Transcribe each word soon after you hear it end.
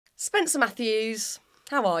Spencer Matthews,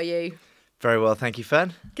 how are you? Very well, thank you,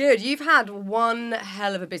 Fearne. Good. You've had one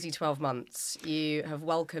hell of a busy 12 months. You have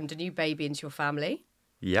welcomed a new baby into your family.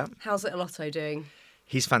 Yeah. How's little Otto doing?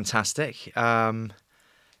 He's fantastic.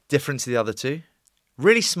 Different to the other two.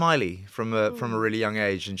 Really smiley from a really young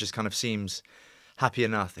age and just kind of seems happy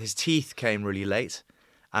enough. His teeth came really late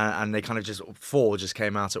and they kind of four just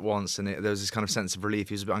came out at once, and there was this kind of sense of relief.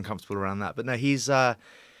 He was a bit uncomfortable around that. But no, he's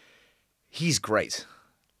great.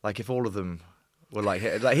 Like if all of them were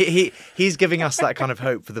he's giving us that kind of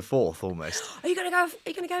hope for the fourth almost. Are you gonna go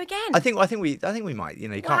again? I think we might. You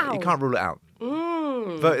know, you can't rule it out.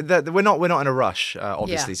 Mm. But we're not in a rush,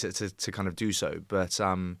 obviously, to kind of do so. But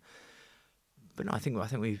no, I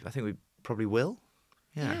think we probably will.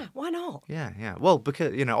 Yeah. Why not? Yeah. Well,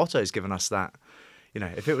 because Otto's given us that.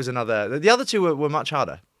 If it was the other two were much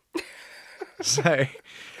harder. So,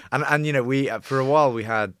 and we for a while we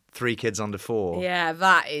had 3 kids under 4. Yeah,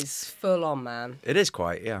 that is full on, man. It is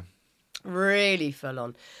quite, yeah. Really full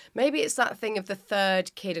on. Maybe it's that thing of the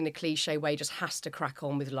third kid in a cliche way just has to crack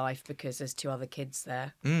on with life because there's 2 other kids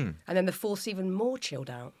there. And then the fourth's even more chilled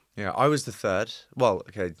out. Yeah, I was the third. Well,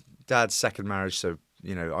 okay, Dad's second marriage, so,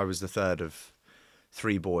 I was the third of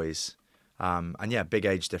 3 boys. And yeah, big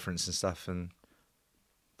age difference and stuff. And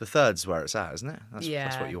the third's where it's at, isn't it?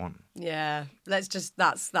 That's what you want. Yeah. That's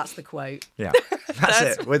the quote. Yeah.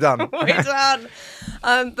 That's it. We're done. We're done.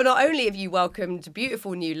 But not only have you welcomed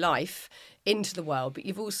beautiful new life into the world, but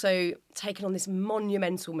you've also taken on this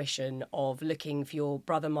monumental mission of looking for your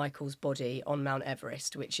brother Michael's body on Mount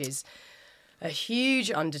Everest, which is a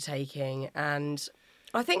huge undertaking. And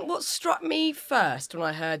I think what struck me first when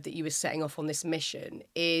I heard that you were setting off on this mission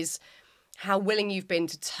is how willing you've been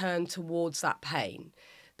to turn towards that pain.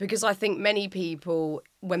 Because I think many people,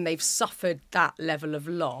 when they've suffered that level of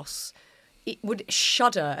loss, it would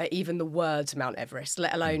shudder at even the words Mount Everest,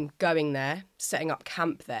 let alone going there, setting up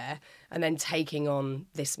camp there, and then taking on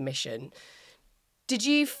this mission. Did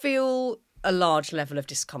you feel a large level of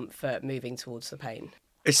discomfort moving towards the pain?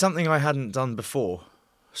 It's something I hadn't done before.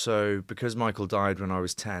 So because Michael died when I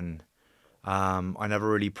was 10, I never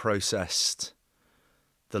really processed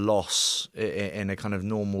the loss in a kind of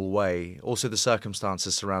normal way. Also, the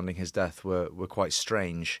circumstances surrounding his death were quite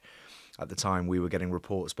strange. At the time, we were getting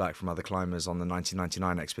reports back from other climbers on the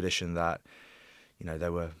 1999 expedition that,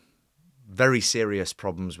 there were very serious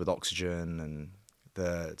problems with oxygen and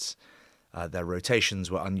that their rotations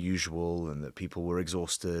were unusual and that people were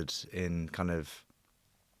exhausted in kind of,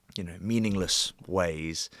 meaningless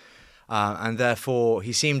ways. And therefore,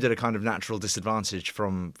 he seemed at a kind of natural disadvantage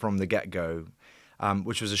from the get-go,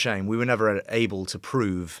 which was a shame. We were never able to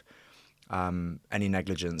prove any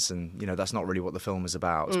negligence, and that's not really what the film is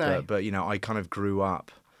about. No. But I kind of grew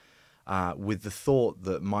up with the thought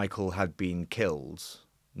that Michael had been killed,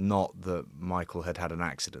 not that Michael had had an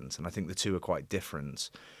accident, and I think the two are quite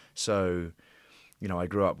different. So I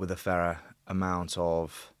grew up with a fair amount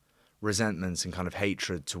of resentment and kind of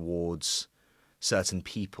hatred towards certain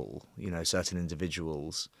people, certain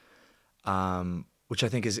individuals, which I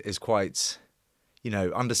think is quite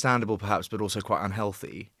understandable perhaps, but also quite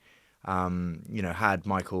unhealthy. Had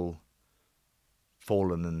Michael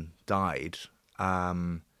fallen and died, I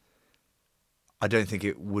don't think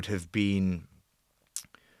it would have been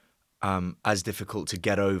as difficult to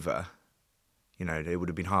get over. It would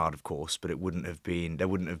have been hard, of course, but there wouldn't have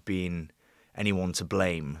been anyone to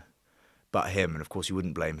blame but him. And of course you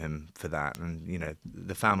wouldn't blame him for that. And,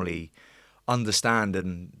 the family understand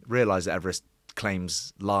and realise that Everest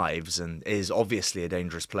claims lives and is obviously a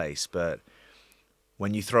dangerous place, but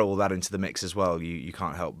when you throw all that into the mix as well, you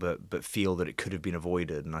can't help but feel that it could have been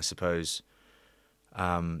avoided. And I suppose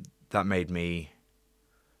that made me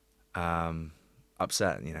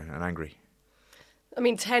upset, and angry. I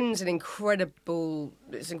mean, 10's an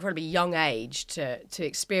incredibly young age to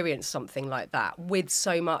experience something like that with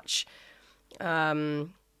so much, I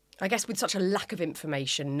guess with such a lack of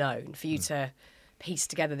information known for you to piece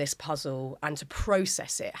together this puzzle and to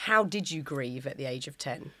process it. How did you grieve at the age of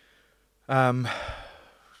 10?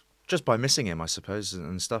 Just by missing him, I suppose,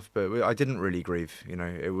 and stuff. But I didn't really grieve.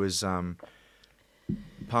 It was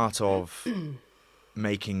part of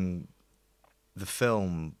making the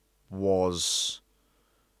film was,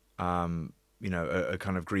 a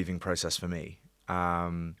kind of grieving process for me.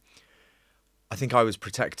 I think I was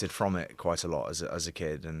protected from it quite a lot as a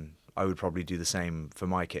kid, and I would probably do the same for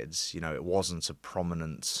my kids. It wasn't a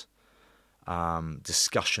prominent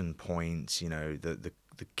discussion point. The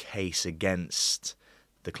case against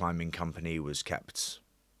the climbing company was kept,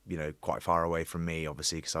 quite far away from me,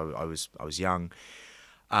 obviously, because I was young.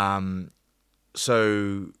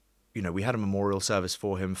 So you know, we had a memorial service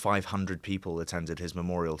for him. 500 people attended his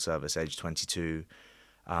memorial service, age 22.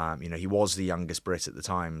 You know, he was the youngest Brit at the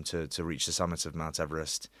time to reach the summit of Mount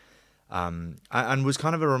Everest, and was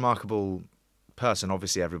kind of a remarkable person.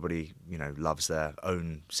 Obviously, everybody, you know, loves their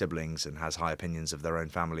own siblings and has high opinions of their own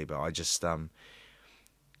family, but I just,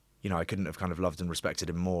 you know, I couldn't have kind of loved and respected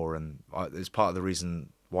him more, and it's part of the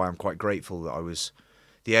reason why I'm quite grateful that I was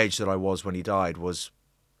the age that I was when he died, was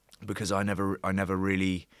because I never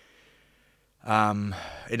really,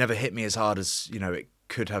 it never hit me as hard as, you know, it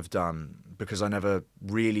could have done, because I never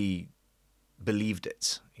really believed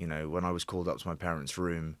it. You know, when I was called up to my parents'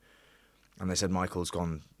 room and they said Michael's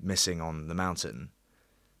gone missing on the mountain,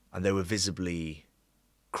 and they were visibly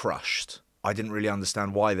crushed, I didn't really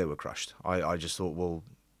understand why they were crushed. I just thought, well,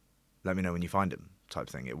 let me know when you find him, type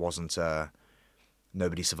thing. It wasn't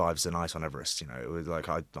nobody survives the night on Everest, you know. It was like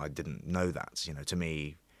I didn't know that. You know, to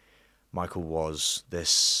me, Michael was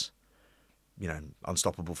this, you know,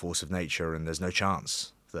 unstoppable force of nature, and there's no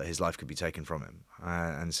chance that his life could be taken from him.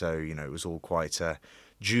 And so, you know, it was all quite a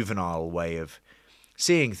juvenile way of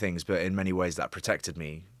seeing things, but in many ways that protected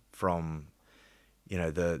me from, you know,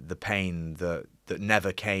 the pain that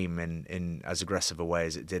never came in as aggressive a way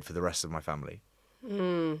as it did for the rest of my family.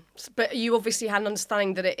 But you obviously had an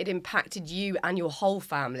understanding that it impacted you and your whole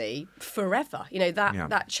family forever. You know,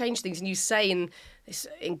 that changed things. And you say in this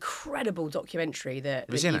incredible documentary that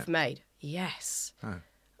you've made. Yes.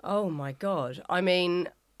 Oh my God. I mean,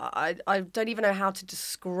 I don't even know how to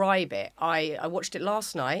describe it. I watched it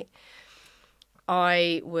last night.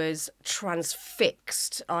 I was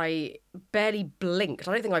transfixed. I barely blinked.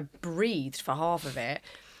 I don't think I breathed for half of it.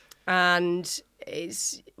 And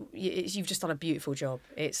you've just done a beautiful job.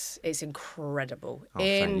 It's incredible.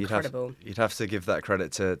 Incredible. You'd have to give that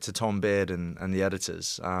credit to Tom Beard and the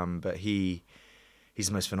editors. But he's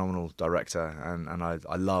the most phenomenal director, and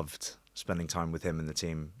I loved spending time with him and the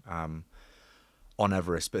team on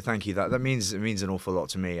Everest. But thank you. That means an awful lot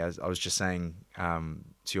to me. As I was just saying to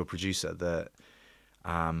your producer, that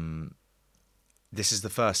this is the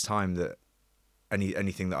first time that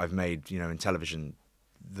anything that I've made, you know, in television,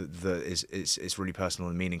 it's really personal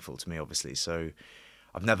and meaningful to me, obviously. So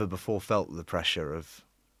I've never before felt the pressure of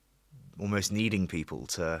almost needing people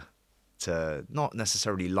to not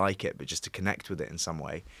necessarily like it, but just to connect with it in some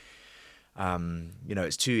way. You know,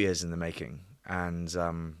 it's 2 years in the making, and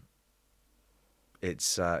it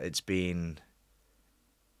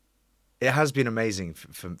has been amazing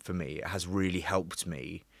for me. It has really helped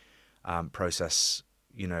me process,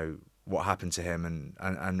 you know, what happened to him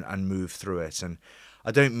and move through it. And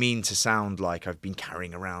I don't mean to sound like I've been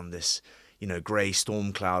carrying around this, you know, grey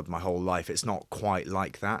storm cloud my whole life. It's not quite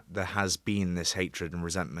like that. There has been this hatred and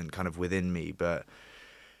resentment kind of within me, but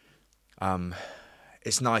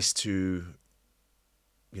it's nice to,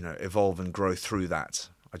 you know, evolve and grow through that.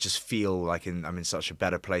 I just feel like I'm in such a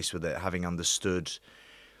better place with it, having understood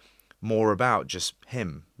more about just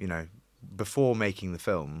him. You know, before making the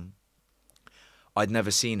film, I'd never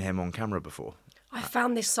seen him on camera before. I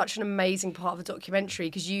found this such an amazing part of the documentary,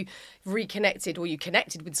 because you connected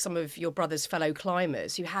with some of your brother's fellow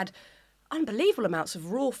climbers who had unbelievable amounts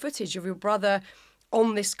of raw footage of your brother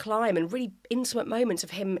on this climb, and really intimate moments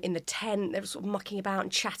of him in the tent. They were sort of mucking about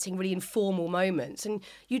and chatting, really informal moments, and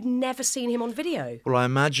you'd never seen him on video. Well, I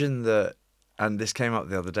imagine that, and this came up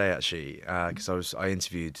the other day actually, because I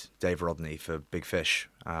interviewed Dave Rodney for Big Fish,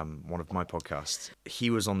 one of my podcasts. He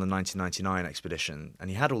was on the 1999 expedition, and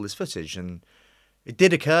he had all this footage, and it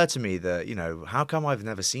did occur to me that, you know, how come I've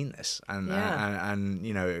never seen this? And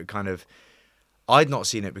you know, it kind of, I'd not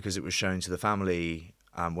seen it because it was shown to the family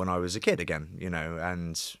when I was a kid again, you know,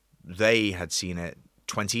 and they had seen it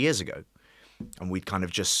 20 years ago, and we'd kind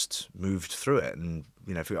of just moved through it, and,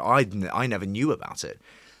 you know, I never knew about it.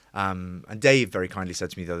 And Dave very kindly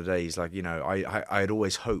said to me the other day, he's like, you know, I had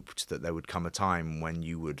always hoped that there would come a time when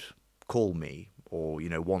you would call me, or, you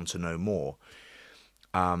know, want to know more.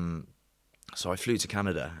 So I flew to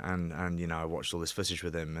Canada, and you know, I watched all this footage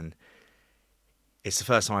with him, and it's the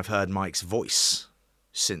first time I've heard Mike's voice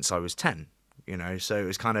since I was 10, you know. So it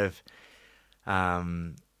was kind of,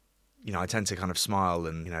 you know, I tend to kind of smile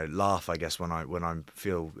and, you know, laugh, I guess, when I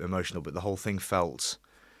feel emotional, but the whole thing felt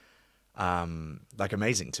like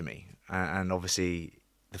amazing to me. And obviously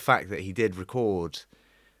the fact that he did record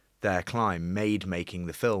their climb made making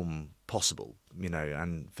the film possible, you know.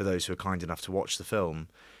 And for those who are kind enough to watch the film,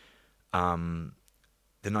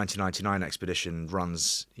 the 1999 expedition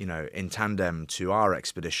runs, you know, in tandem to our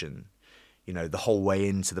expedition, you know, the whole way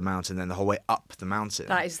into the mountain, then the whole way up the mountain.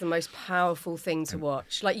 That is the most powerful thing to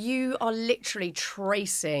watch. Like, you are literally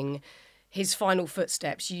tracing his final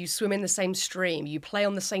footsteps. You swim in the same stream. You play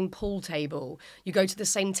on the same pool table. You go to the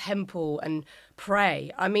same temple and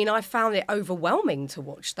pray. I mean, I found it overwhelming to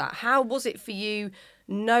watch that. How was it for you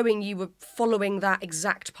knowing you were following that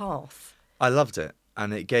exact path? I loved it.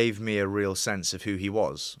 And it gave me a real sense of who he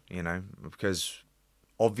was, you know, because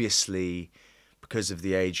obviously, because of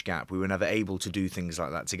the age gap, we were never able to do things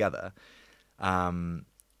like that together.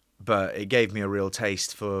 But it gave me a real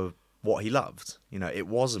taste for what he loved. You know, it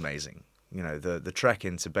was amazing. You know, the trek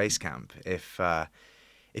into base camp, if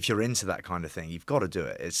you're into that kind of thing, you've got to do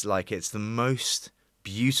it. It's like, it's the most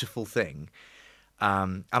beautiful thing.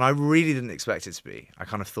 And I really didn't expect it to be. I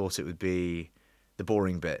kind of thought it would be the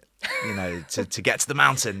boring bit, you know, to get to the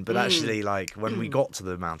mountain. But actually, like, when we got to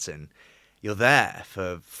the mountain, you're there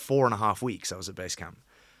for 4.5 weeks. I was at base camp.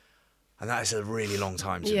 And that is a really long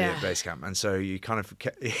time to be at base camp. And so you kind of,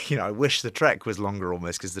 you know, I wish the trek was longer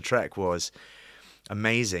almost, because the trek was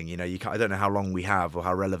amazing. You know, I don't know how long we have or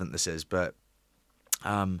how relevant this is, but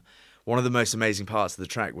one of the most amazing parts of the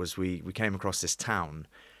trek was we came across this town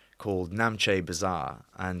called Namche Bazaar.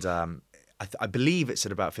 And I believe it's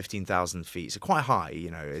at about 15,000 feet. So quite high,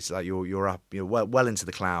 you know, it's like you're up, you're well into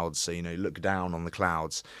the clouds. So, you know, you look down on the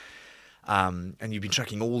clouds. And you've been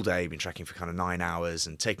trekking all day, been trekking for kind of 9 hours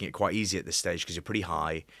and taking it quite easy at this stage because you're pretty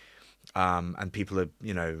high. And people are,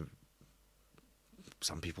 you know,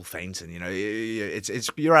 some people faint, and, you know,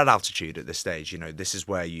 you're at altitude at this stage. You know, this is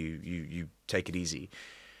where you take it easy.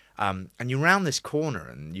 And you round this corner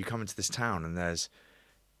and you come into this town, and there's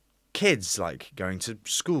kids like going to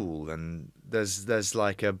school, and there's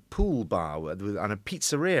like a pool bar and a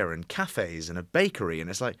pizzeria and cafes and a bakery, and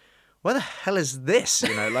it's like, where the hell is this?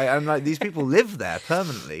 You know, like these people live there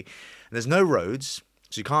permanently. And there's no roads,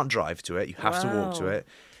 so you can't drive to it. You have to walk to it.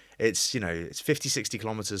 It's, you know, it's 50, 60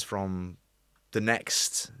 kilometers from the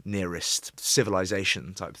next nearest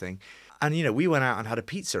civilization type thing. And, you know, we went out and had a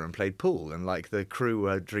pizza and played pool, and like the crew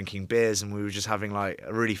were drinking beers, and we were just having like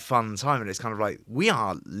a really fun time. And it's kind of like, we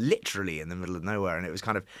are literally in the middle of nowhere. And it was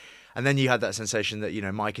kind of, and then you had that sensation that, you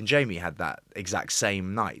know, Mike and Jamie had that exact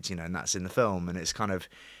same night, you know, and that's in the film. And it's kind of,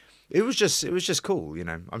 it was just cool, you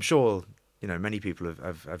know. I'm sure, you know, many people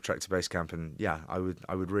have trekked to base camp, and yeah, I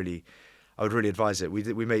would really advise it. We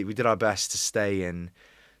did our best to stay in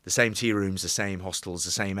the same tea rooms, the same hostels,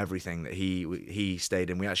 the same everything that he stayed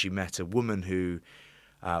in. We actually met a woman who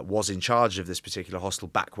was in charge of this particular hostel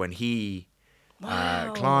back when he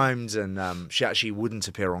climbed, and she actually wouldn't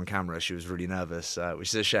appear on camera. She was really nervous, which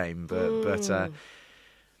is a shame,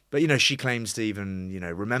 But, you know, she claims to even, you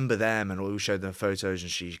know, remember them, and we showed them photos,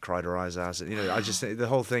 and she cried her eyes out. You know, I just think the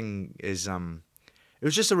whole thing is, it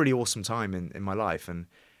was just a really awesome time in my life. And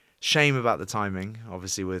shame about the timing,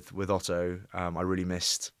 obviously, with Otto. I really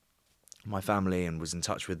missed my family and was in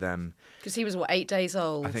touch with them. Because he was, what, 8 days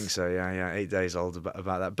old? I think so, yeah, 8 days old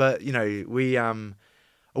about that. But, you know,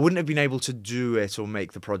 I wouldn't have been able to do it or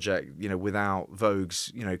make the project, you know, without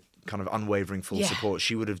Vogue's, you know, kind of unwavering full support.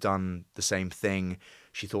 She would have done the same thing.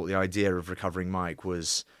 She thought the idea of recovering Mike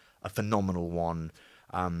was a phenomenal one.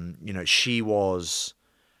 You know, she was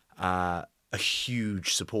a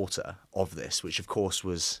huge supporter of this, which of course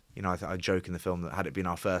was, you know, I joke in the film that had it been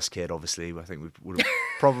our first kid, obviously, I think we would have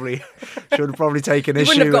probably taken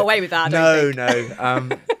issue. You wouldn't have got away with that.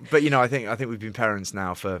 No. But you know, I think we've been parents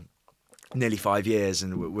now for nearly 5 years,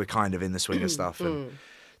 and we're kind of in the swing of stuff. And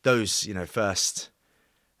those, you know, first.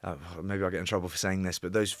 Maybe I'll get in trouble for saying this,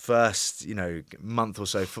 but those first, you know, month or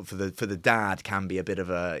so for the dad can be a bit of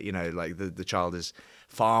a, you know, like the child is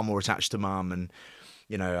far more attached to mum, and,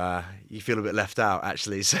 you know, you feel a bit left out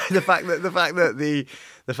actually. So the fact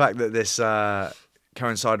that this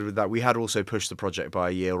coincided with that, we had also pushed the project by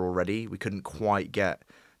a year already. We couldn't quite get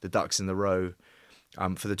the ducks in the row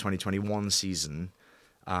for the 2021 season.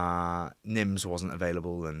 Nims wasn't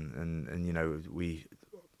available, and you know,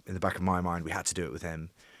 in the back of my mind, we had to do it with him.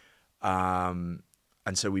 And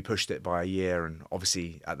so we pushed it by a year, and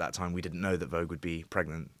obviously at that time we didn't know that Vogue would be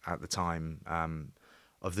pregnant at the time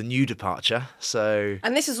of the new departure. So,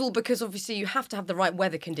 and this is all because obviously you have to have the right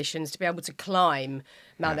weather conditions to be able to climb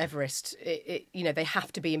Mount Everest. You know, they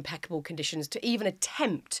have to be impeccable conditions to even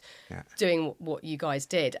attempt doing what you guys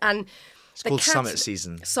did. And it's called summit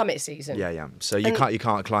season. Summit season. Yeah. So you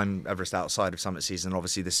can't climb Everest outside of summit season.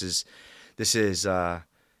 Obviously, this is.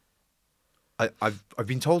 I've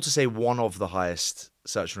been told to say one of the highest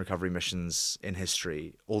search and recovery missions in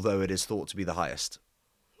history, although it is thought to be the highest.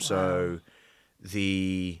 Wow. So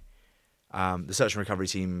the search and recovery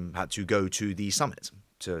team had to go to the summit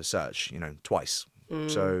to search, you know, twice.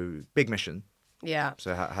 So big mission. Yeah.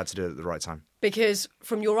 So had to do it at the right time. Because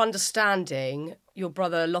from your understanding, your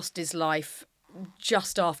brother lost his life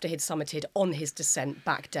just after he'd summited on his descent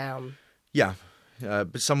back down. Yeah,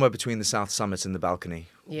 but somewhere between the south summit and the balcony,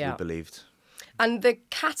 Yeah. we believed. And the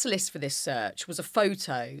catalyst for this search was a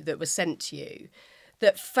photo that was sent to you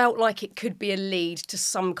that felt like it could be a lead to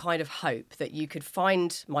some kind of hope that you could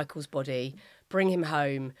find Michael's body, bring him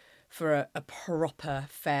home for a proper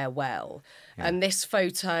farewell. Yeah. And this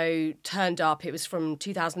photo turned up, it was from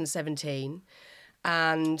 2017.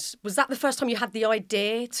 And was that the first time you had the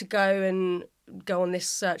idea to go on this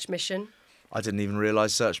search mission? I didn't even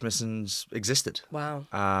realise search missions existed. Wow.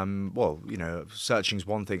 Well, you know, searching's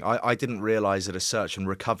one thing. I didn't realise that a search and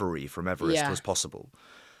recovery from Everest was possible.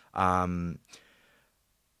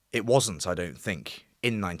 It wasn't, I don't think,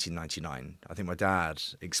 in 1999. I think my dad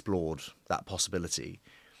explored that possibility.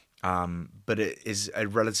 But it is a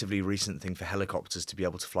relatively recent thing for helicopters to be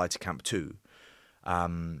able to fly to Camp 2.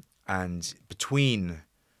 And between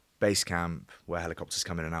base camp, where helicopters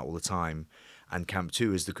come in and out all the time, and Camp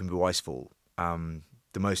 2 is the Khumbu Icefall,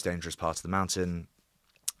 the most dangerous part of the mountain.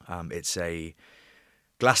 It's a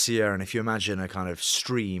glacier, and if you imagine a kind of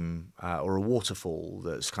stream or a waterfall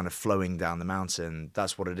that's kind of flowing down the mountain,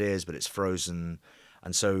 that's what it is, but it's frozen.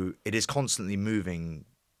 And so it is constantly moving,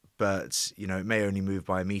 but you know, it may only move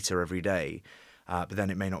by a meter every day, but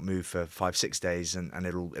then it may not move for 5-6 days, and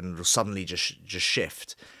it'll suddenly just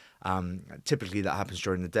shift. Typically that happens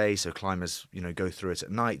during the day, so climbers, you know, go through it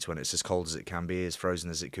at night when it's as cold as it can be, as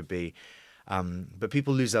frozen as it could be. But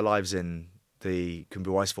people lose their lives in the Khumbu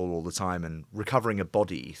Icefall all the time, and recovering a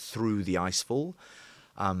body through the icefall,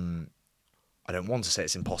 I don't want to say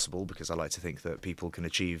it's impossible, because I like to think that people can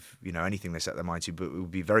achieve, you know, anything they set their mind to, but it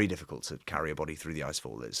would be very difficult to carry a body through the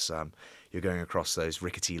icefall. It's you're going across those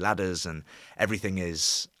rickety ladders, and everything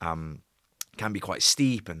is can be quite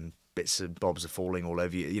steep, and bits and bobs are falling all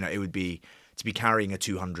over you. You know, it would be to be carrying a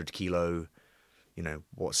 200 kilo, you know,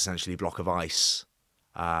 what's essentially a block of ice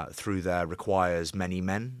through there requires many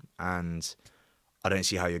men, and I don't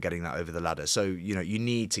see how you're getting that over the ladder. So, you know, you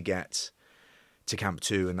need to get to Camp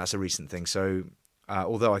 2, and that's a recent thing. So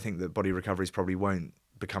although I think that body recoveries probably won't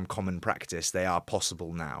become common practice, they are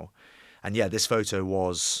possible now. And yeah, this photo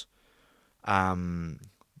was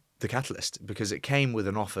the catalyst, because it came with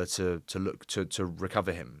an offer to look to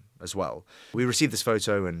recover him as well. We received this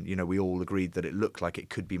photo, and you know, we all agreed that it looked like it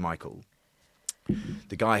could be Michael.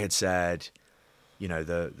 The guy had said, you know,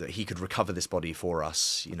 that he could recover this body for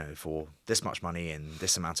us, you know, for this much money in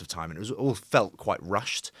this amount of time, and it was all felt quite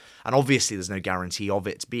rushed. And obviously, there's no guarantee of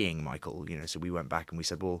it being Michael, you know. So we went back and we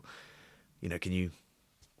said, well, you know, can you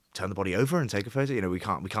turn the body over and take a photo? You know, we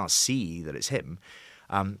can't see that it's him.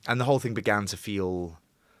 And the whole thing began to feel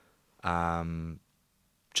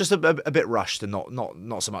just a bit rushed, and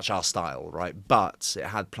not so much our style, right? But it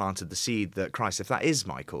had planted the seed that, Christ, if that is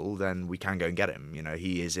Michael, then we can go and get him. You know,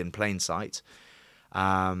 he is in plain sight.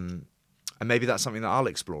 And maybe that's something that I'll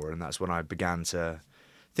explore. And that's when I began to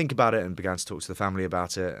think about it and began to talk to the family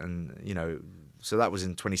about it. And, you know, so that was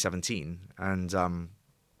in 2017, and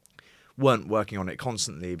weren't working on it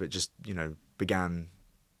constantly, but just, you know, began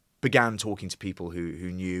talking to people who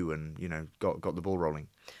knew, and, you know, got the ball rolling.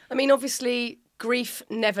 I mean, obviously, grief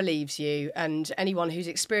never leaves you, and anyone who's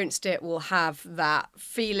experienced it will have that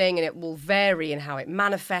feeling, and it will vary in how it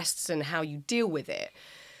manifests and how you deal with it.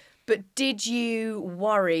 But did you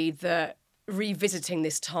worry that revisiting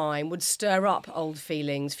this time would stir up old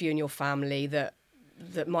feelings for you and your family that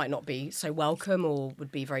might not be so welcome, or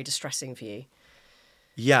would be very distressing for you?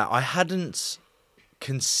 Yeah, I hadn't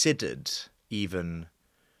considered even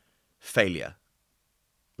failure,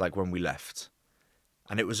 like when we left.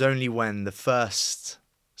 And it was only when the first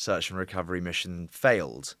search and recovery mission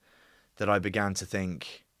failed that I began to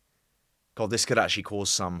think, God, this could actually cause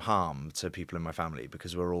some harm to people in my family,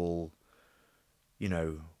 because we're all, you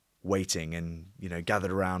know, waiting and, you know,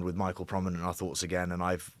 gathered around with Michael prominent in our thoughts again. And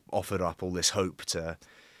I've offered up all this hope to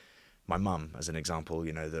my mum, as an example,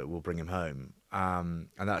 you know, that we'll bring him home. And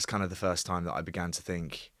that's kind of the first time that I began to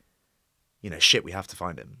think, you know, shit, we have to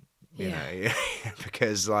find him, you know,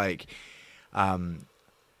 because like,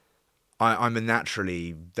 I'm a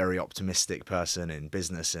naturally very optimistic person in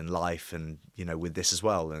business and life, and, you know, with this as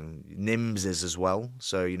well, and Nims is as well.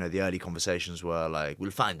 So, you know, the early conversations were like,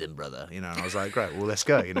 we'll find him, brother, you know, and I was like, great, well, let's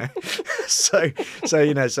go, you know. so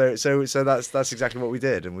you know, so that's exactly what we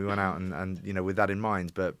did, and we went out and you know, with that in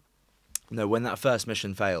mind. But you know, when that first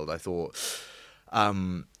mission failed, I thought,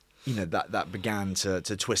 you know, that began to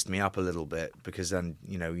twist me up a little bit, because then,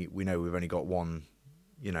 you know, we know we've only got one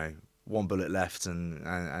bullet left,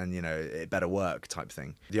 and you know, it better work type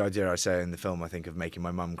thing. The idea I say in the film, I think, of making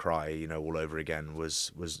my mum cry, you know, all over again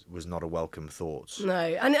was not a welcome thought. No,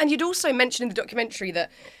 and you'd also mentioned in the documentary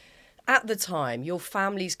that at the time, your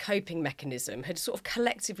family's coping mechanism had sort of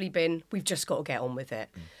collectively been, we've just got to get on with it.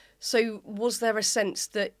 So was there a sense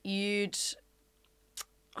that you'd,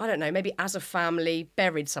 I don't know, maybe as a family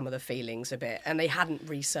buried some of the feelings a bit and they hadn't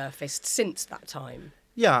resurfaced since that time?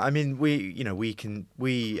 Yeah, I mean,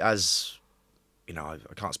 we as, I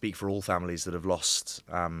can't speak for all families that have lost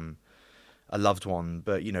a loved one,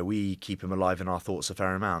 but, we keep him alive in our thoughts a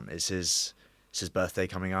fair amount. It's his birthday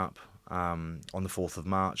coming up on the 4th of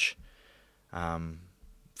March.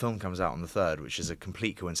 Film comes out on the 3rd, which is a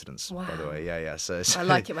complete coincidence, by the way. Yeah. So I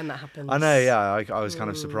like it when that happens. I know, yeah. I was kind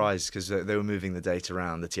of surprised because they were moving the date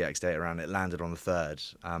around, the TX date around. It landed on the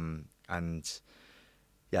 3rd. And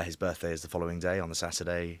yeah, his birthday is the following day on the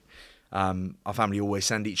Saturday. Our family always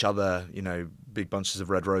send each other, big bunches of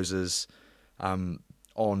red roses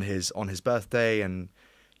on his birthday, and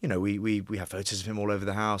we have photos of him all over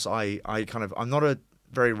the house. I'm not a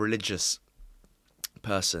very religious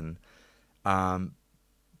person,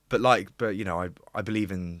 but I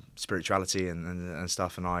believe in spirituality and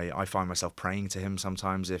stuff, and I find myself praying to him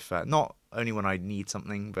sometimes, if not only when I need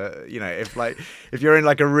something, but if you're in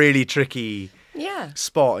like a really tricky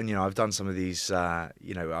spot, and I've done some of these,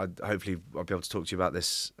 hopefully I'll be able to talk to you about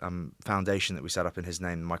this foundation that we set up in his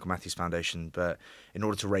name, the Michael Matthews Foundation. But in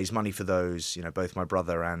order to raise money for those, both my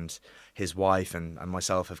brother and his wife and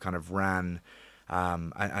myself have kind of ran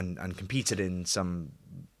and competed in some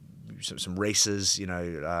races,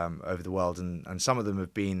 over the world, and some of them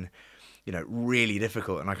have been, really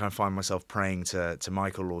difficult. And I kind of find myself praying to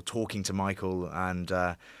Michael or talking to Michael, and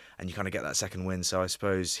you kind of get that second wind. So I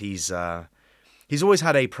suppose he's always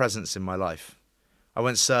had a presence in my life. I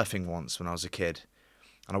went surfing once when I was a kid,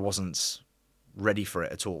 and I wasn't ready for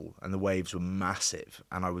it at all. And the waves were massive,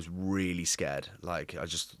 and I was really scared. Like, I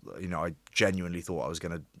genuinely thought I was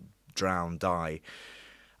going to drown, die.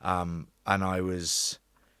 And I was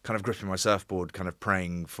kind of gripping my surfboard, kind of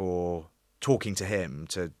praying for, talking to him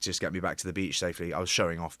to just get me back to the beach safely. I was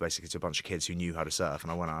showing off basically to a bunch of kids who knew how to surf,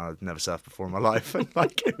 and I went out, I'd never surfed before in my life, and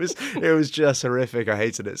it was just horrific. I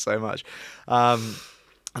hated it so much.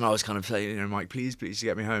 And I was kind of saying, Mike, please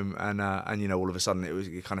get me home. And all of a sudden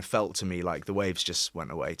it kind of felt to me like the waves just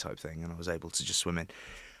went away type thing, and I was able to just swim in.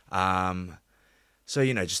 So,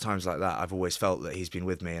 just times like that, I've always felt that he's been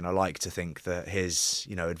with me, and I like to think that his,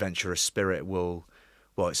 adventurous spirit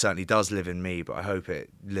it certainly does live in me, but I hope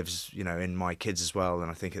it lives, in my kids as well.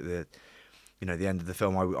 And I think at the end of the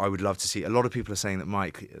film, I would love to see. A lot of people are saying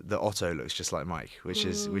that Otto looks just like Mike, which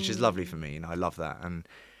is lovely for me, and I love that. And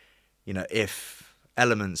if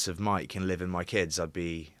elements of Mike can live in my kids, I'd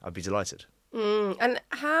be delighted. And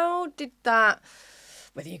how did that,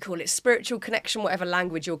 whether you call it spiritual connection, whatever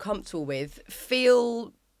language you're comfortable with,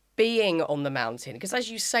 feel being on the mountain? Because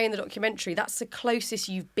as you say in the documentary, that's the closest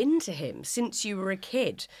you've been to him since you were a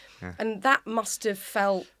kid. Yeah. And that must have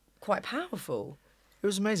felt quite powerful. It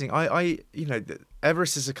was amazing.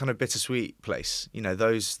 Everest is a kind of bittersweet place.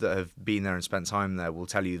 Those that have been there and spent time there will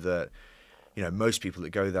tell you that, most people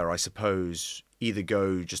that go there, I suppose, either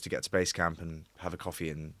go just to get to base camp and have a coffee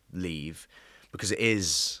and leave, because it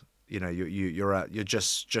is, you're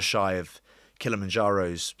just shy of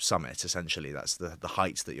Kilimanjaro's summit, essentially. That's the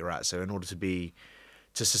height that you're at. So in order to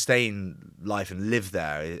sustain life and live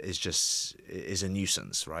there is a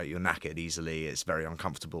nuisance, right? You're knackered easily. It's very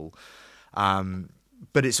uncomfortable.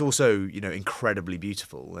 But it's also, incredibly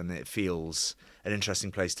beautiful, and it feels an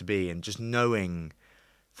interesting place to be. And just knowing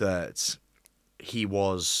that he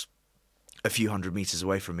was a few hundred meters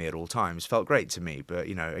away from me at all times felt great to me. But,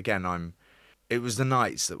 again, it was the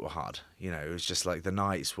nights that were hard. It was just like the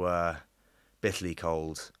nights were bitterly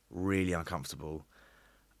cold, really uncomfortable.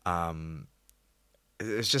 It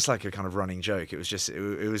was just like a kind of running joke. It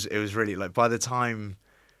was really like by the time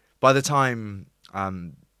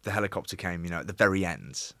the helicopter came, at the very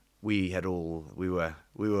end, we were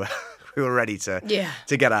ready to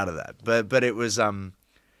get out of there. But it was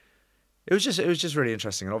just really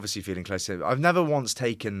interesting, and obviously feeling close to him. I've never once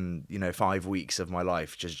taken 5 weeks of my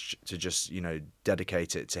life just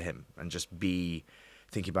dedicate it to him and just be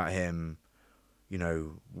thinking about him,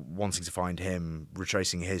 wanting to find him,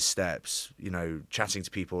 retracing his steps, chatting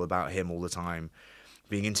to people about him all the time,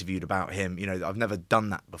 being interviewed about him. I've never done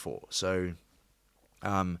that before. So,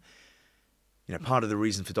 part of the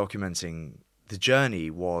reason for documenting the journey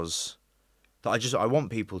was that I want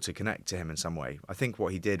people to connect to him in some way. I think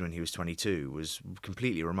what he did when he was 22 was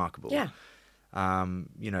completely remarkable. Yeah.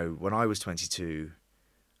 When I was 22,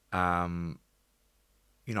 I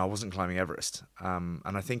wasn't climbing Everest. And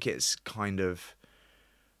I think it's kind of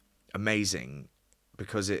amazing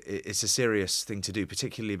because it's a serious thing to do,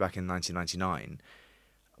 particularly back in 1999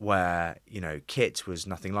 where, you know, kit was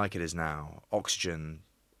nothing like it is now. Oxygen,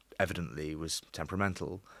 evidently, was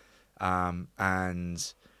temperamental.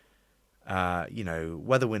 And, you know,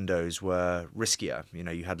 weather windows were riskier. You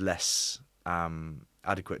know, you had less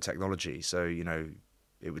adequate technology. So, you know,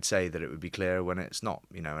 it would say that it would be clear when it's not,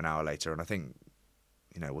 you know, an hour later. And I think,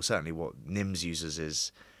 you know, well, certainly what NIMS uses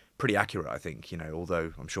is pretty accurate, I think, you know,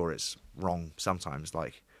 although I'm sure it's wrong sometimes,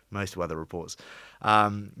 like most weather reports.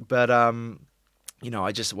 You know,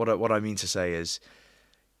 what I mean to say is,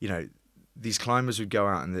 you know, these climbers would go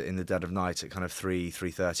out in the dead of night at kind of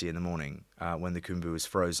 3:30 in the morning when the Khumbu was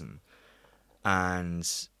frozen, and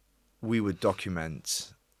we would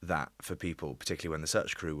document that for people, particularly when the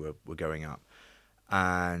search crew were going up,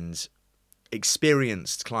 and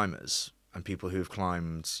experienced climbers and people who've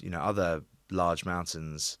climbed, you know, other large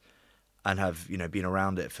mountains and have, you know, been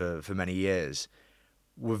around it for many years,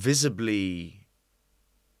 were visibly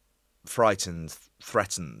frightened,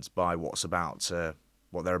 threatened by what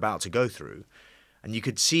they're about to go through. And you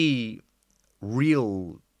could see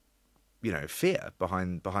real, you know, fear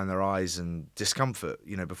behind their eyes and discomfort,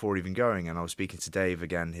 you know, before even going. And I was speaking to Dave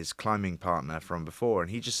again, his climbing partner from before, and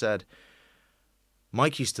he just said,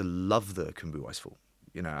 Mike used to love the Khumbu Icefall,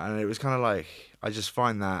 you know, and it was kind of like, I just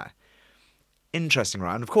find that interesting,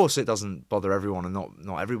 right? And of course it doesn't bother everyone, and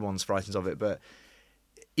not everyone's frightened of it, but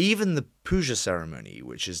even the puja ceremony,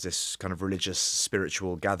 which is this kind of religious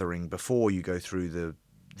spiritual gathering before you go through the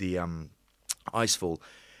icefall,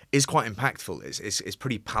 is quite impactful. It's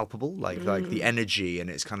pretty palpable, like the energy, and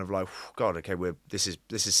it's kind of like, God, okay, this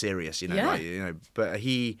is serious, you know, like, you know. But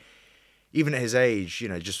he, even at his age, you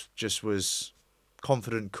know, just was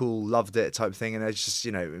confident, cool, loved it type thing, and it's just,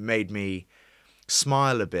 you know, it made me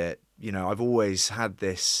smile a bit. You know, I've always had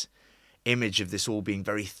this image of this all being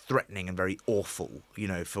very threatening and very awful, you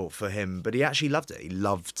know, for him, but he actually loved it. He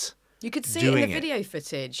loved You could see doing it in the video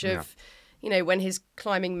footage of, Yeah. you know, when his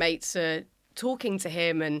climbing mates are talking to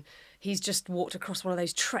him and he's just walked across one of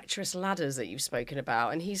those treacherous ladders that you've spoken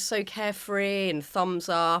about, and he's so carefree and thumbs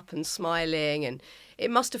up and smiling, and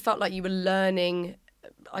it must have felt like you were learning,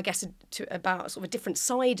 I guess, about sort of a different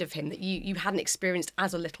side of him that you hadn't experienced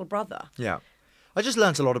as a little brother. Yeah. I just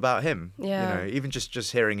learnt a lot about him. Yeah. You know, even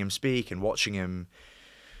just hearing him speak and watching him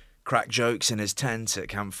crack jokes in his tent at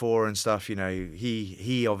Camp 4 and stuff, you know,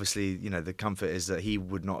 he obviously, you know, the comfort is that he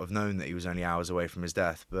would not have known that he was only hours away from his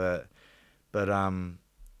death. But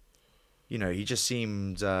you know, he just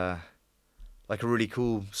seemed like a really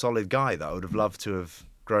cool, solid guy that I would have loved to have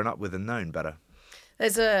grown up with and known better.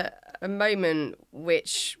 There's a moment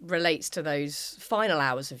which relates to those final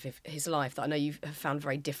hours of his life that I know you have found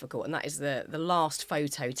very difficult, and that is the last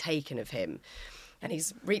photo taken of him. And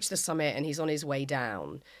he's reached the summit and he's on his way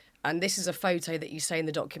down. And this is a photo that you say in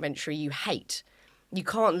the documentary you hate. You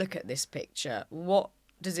can't look at this picture. What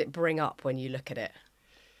does it bring up when you look at it?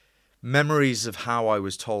 Memories of how I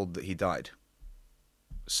was told that he died.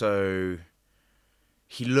 So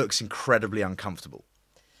he looks incredibly uncomfortable.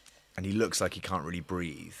 And he looks like he can't really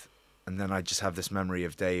breathe. And then I just have this memory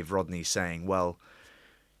of Dave Rodney saying, well,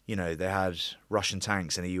 you know, they had Russian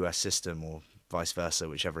tanks in a US system, or vice versa,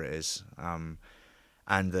 whichever it is. And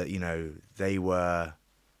that, you know, they were,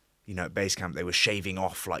 you know, at base camp, they were shaving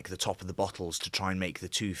off like the top of the bottles to try and make the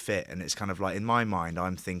two fit. And it's kind of like, in my mind,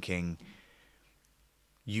 I'm thinking,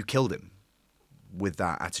 you killed him with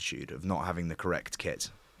that attitude of not having the correct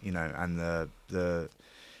kit, you know, and the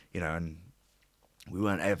you know, and we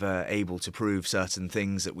weren't ever able to prove certain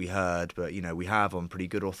things that we heard, but, you know, we have on pretty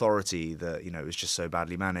good authority that, you know, it was just so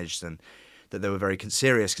badly managed and that there were very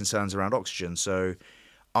serious concerns around oxygen. So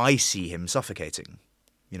I see him suffocating.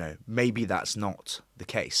 You know, maybe that's not the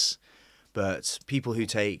case, but people who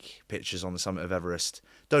take pictures on the summit of Everest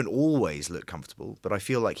don't always look comfortable, but I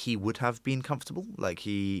feel like he would have been comfortable. Like,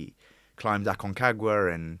 he climbed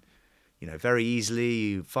Aconcagua and, you know, very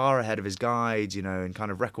easily, far ahead of his guides, you know, in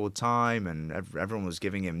kind of record time, and everyone was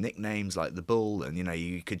giving him nicknames like the Bull, and, you know,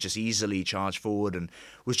 you could just easily charge forward, and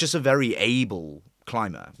was just a very able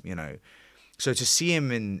climber, you know. So to see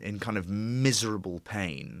him in kind of miserable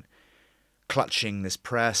pain, clutching this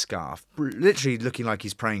prayer scarf, literally looking like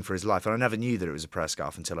he's praying for his life, and I never knew that it was a prayer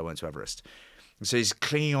scarf until I went to Everest. And so he's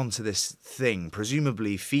clinging onto this thing,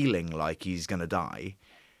 presumably feeling like he's going to die,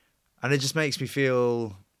 and it just makes me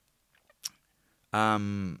feel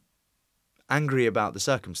angry about the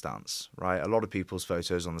circumstance, right? A lot of people's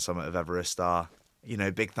photos on the summit of Everest are, you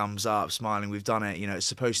know, big thumbs up, smiling, we've done it. You know, it's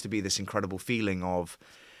supposed to be this incredible feeling of,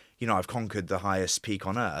 you know, I've conquered the highest peak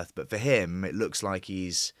on earth. But for him, it looks like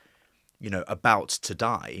he's, you know, about to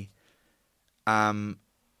die. And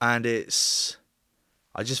it's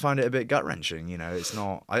I just find it a bit gut-wrenching, you know. It's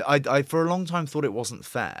not... I for a long time thought it wasn't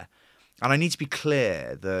fair. And I need to be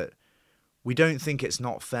clear that we don't think it's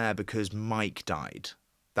not fair because Mike died.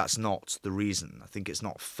 That's not the reason. I think it's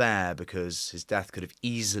not fair because his death could have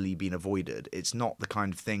easily been avoided. It's not the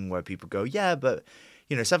kind of thing where people go, yeah, but,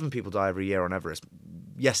 you know, 7 people die every year on Everest.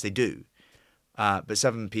 Yes, they do. But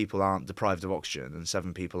 7 people aren't deprived of oxygen, and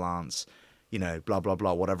 7 people aren't, you know, blah, blah,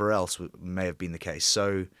 blah, whatever else may have been the case.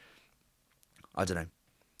 So, I don't know.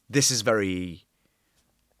 This is very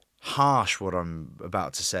harsh what I'm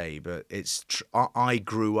about to say, but it's I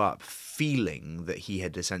grew up feeling that he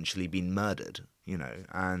had essentially been murdered, you know,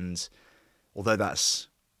 and although that's,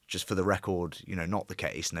 just for the record, you know, not the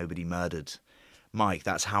case, nobody murdered Mike,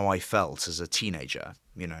 that's how I felt as a teenager,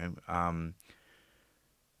 you know,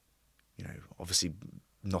 obviously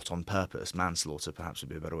not on purpose, manslaughter perhaps would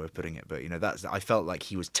be a better way of putting it, but, you know, I felt like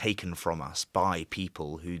he was taken from us by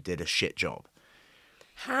people who did a shit job.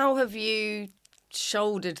 How have you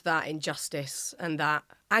shouldered that injustice and that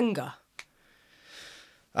anger?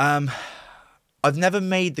 I've never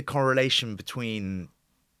made the correlation between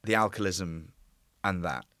the alcoholism and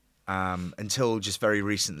that until just very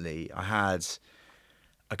recently. I had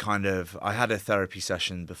a therapy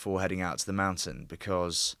session before heading out to the mountain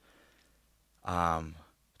because I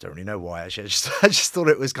don't really know why. Actually, I just thought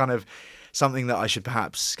it was kind of something that I should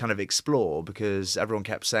perhaps kind of explore, because everyone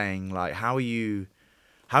kept saying, like, how are you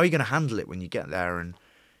going to handle it when you get there? And,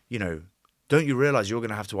 you know, don't you realize you're going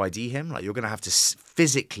to have to ID him? Like, you're going to have to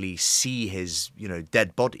physically see his, you know,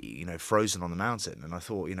 dead body, you know, frozen on the mountain. And I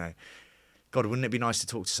thought, you know, God, wouldn't it be nice to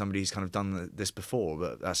talk to somebody who's kind of done this before?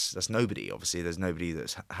 But that's nobody. Obviously, there's nobody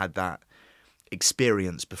that's had that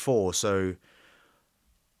experience before. So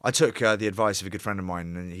I took the advice of a good friend of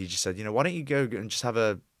mine, and he just said, you know, why don't you go and just have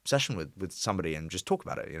a session with somebody and just talk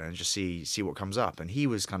about it, you know, and just see what comes up. And he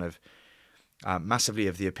was kind of massively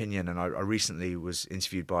of the opinion, and I recently was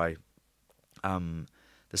interviewed by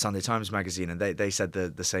the Sunday Times magazine, and they said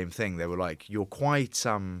the same thing. They were like, you're quite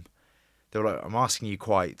they were like, I'm asking you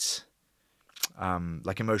quite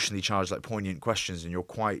like emotionally charged, like poignant questions, and you're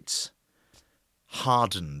quite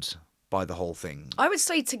hardened by the whole thing. I would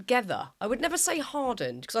say together. I would never say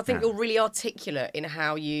hardened, because I think you're really articulate in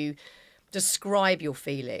how you describe your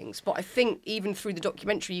feelings. But I think even through the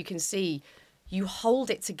documentary, you can see you hold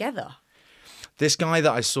it together. This guy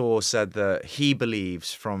that I saw said that he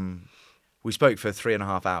believes we spoke for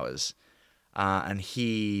 3.5 hours, and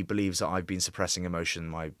he believes that I've been suppressing emotion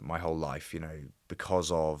my whole life, you know,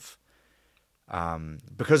 because of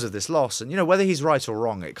this loss. And, you know, whether he's right or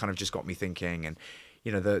wrong, it kind of just got me thinking. And,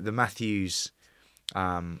 you know, the Matthews,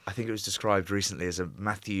 I think it was described recently as a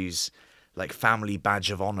Matthews, like, family badge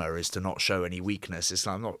of honor is to not show any weakness. It's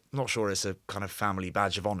like, I'm not sure it's a kind of family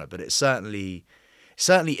badge of honor, but it certainly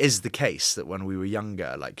is the case that when we were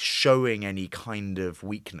younger, like, showing any kind of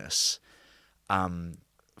weakness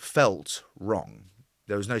felt wrong.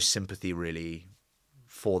 There was no sympathy really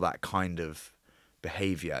for that kind of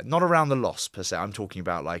behavior. Not around the loss per se. I'm talking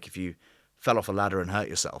about, like, if you fell off a ladder and hurt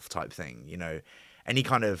yourself type thing, you know, any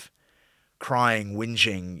kind of crying,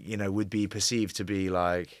 whinging, you know, would be perceived to be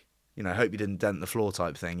like, you know, hope you didn't dent the floor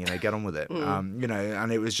type thing, you know, get on with it. You know,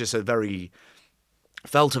 and it was just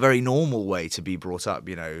felt a very normal way to be brought up,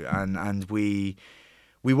 you know, and we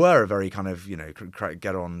were a very kind of, you know,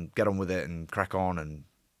 get on with it and crack on, and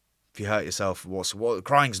if you hurt yourself, what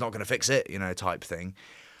crying's not going to fix it, you know, type thing.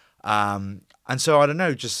 And so I don't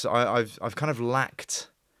know, just I've kind of lacked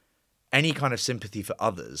any kind of sympathy for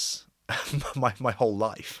others my whole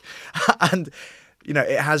life, and, you know,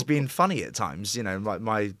 it has been funny at times. You know,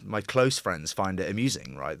 my close friends find it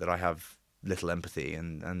amusing, right, that I have little empathy,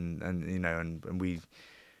 and you know, and we,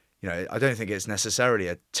 you know, I don't think it's necessarily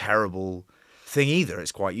a terrible thing either.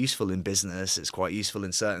 It's quite useful in business. It's quite useful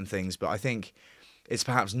in certain things, but I think it's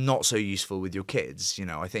perhaps not so useful with your kids. You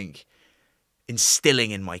know, I think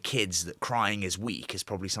instilling in my kids that crying is weak is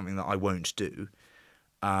probably something that I won't do,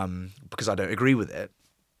 because I don't agree with it.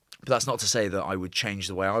 But that's not to say that I would change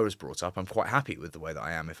the way I was brought up. I'm quite happy with the way that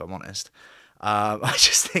I am, if I'm honest. I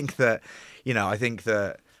just think that, you know, I think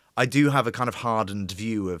that I do have a kind of hardened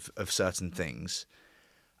view of certain things.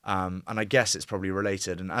 And I guess it's probably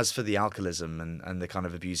related. And as for the alcoholism and the kind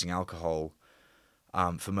of abusing alcohol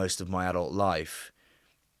for most of my adult life,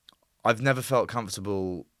 I've never felt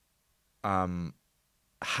comfortable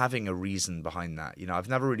having a reason behind that. You know, I've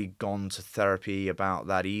never really gone to therapy about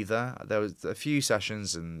that either. There was a few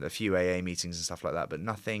sessions and a few AA meetings and stuff like that, but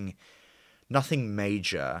nothing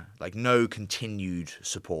major, like no continued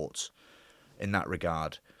support in that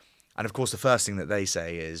regard. And of course, the first thing that they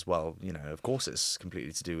say is, well, you know, of course it's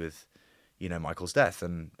completely to do with, you know, Michael's death.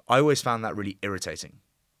 And I always found that really irritating.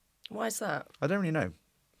 Why is that? I don't really know.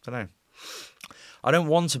 I don't know. I don't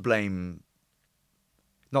want to blame,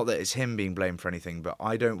 not that it's him being blamed for anything, but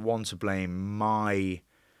I don't want to blame my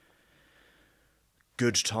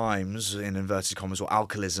good times, in inverted commas, or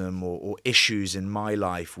alcoholism or issues in my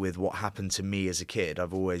life with what happened to me as a kid.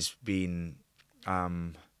 I've always been,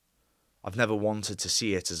 I've never wanted to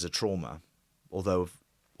see it as a trauma, although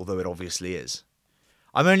it obviously is.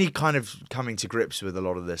 I'm only kind of coming to grips with a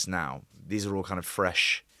lot of this now. These are all kind of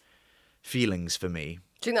fresh feelings for me.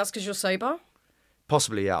 Do you think that's because you're sober?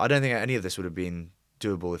 Possibly, yeah. I don't think any of this would have been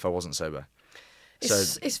doable if I wasn't sober.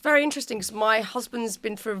 It's very interesting because my husband's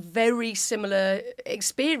been through a very similar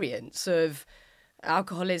experience of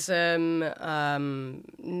alcoholism.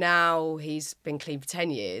 Now he's been clean for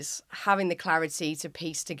 10 years, having the clarity to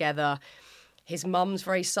piece together his mum's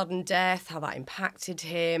very sudden death, how that impacted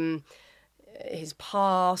him, his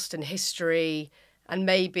past and history, and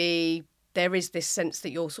maybe there is this sense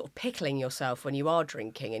that you're sort of pickling yourself when you are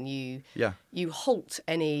drinking, and you halt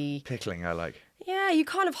any... Pickling, I like. Yeah, you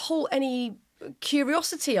kind of halt any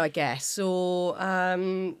curiosity, I guess, or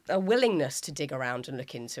a willingness to dig around and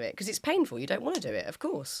look into it, because it's painful. You don't want to do it, of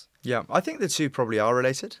course. Yeah, I think the two probably are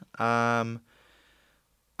related. But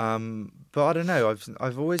I don't know.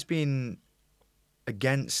 I've always been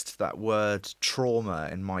against that word trauma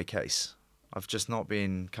in my case. I've just not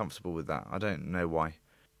been comfortable with that. I don't know why.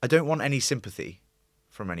 I don't want any sympathy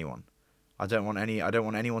from anyone. I don't want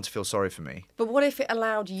anyone to feel sorry for me. But what if it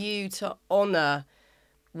allowed you to honour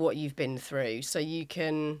what you've been through, so you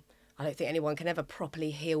can... I don't think anyone can ever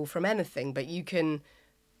properly heal from anything, but you can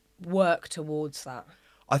work towards that.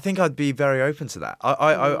 I think I'd be very open to that.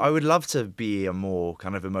 I would love to be a more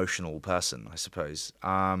kind of emotional person, I suppose.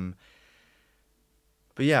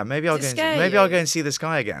 But yeah, maybe I'll go and see this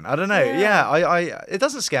guy again. I don't know. Yeah, it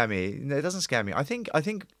doesn't scare me. It doesn't scare me. I think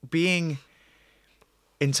being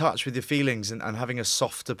in touch with your feelings and having a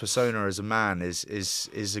softer persona as a man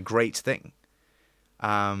is a great thing.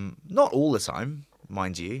 Not all the time,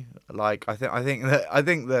 mind you. Like I think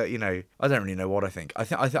that you know, I don't really know what I think. I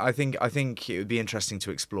think it would be interesting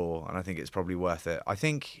to explore, and I think it's probably worth it. I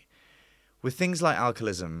think with things like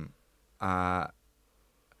alcoholism,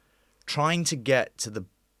 trying to get to the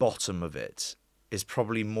bottom of it is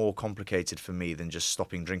probably more complicated for me than just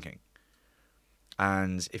stopping drinking.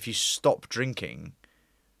 And if you stop drinking,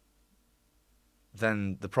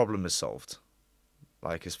 then the problem is solved,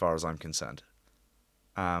 like as far as I'm concerned.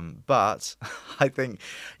 But I think,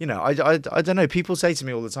 you know, I don't know. People say to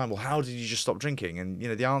me all the time, well, how did you just stop drinking? And, you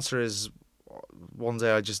know, the answer is one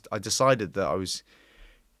day I decided that I was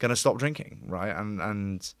going to stop drinking, right?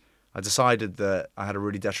 And I decided that I had a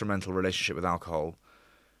really detrimental relationship with alcohol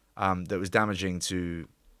that was damaging to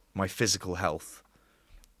my physical health.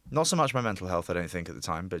 Not so much my mental health, I don't think, at the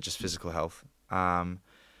time, but just physical health.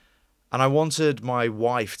 And I wanted my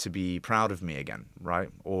wife to be proud of me again, right?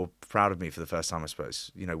 Or proud of me for the first time, I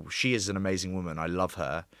suppose. You know, she is an amazing woman. I love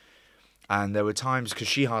her. And there were times, because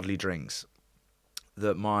she hardly drinks,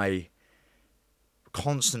 that my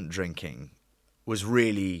constant drinking was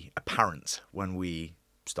really apparent when we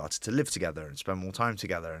started to live together and spend more time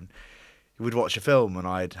together. And we'd watch a film and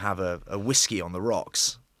I'd have a whiskey on the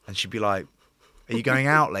rocks. And she'd be like, are you going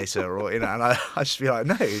out later? Or, you know, and I'd just be like,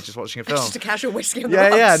 no, just watching a film. Just a casual whiskey on the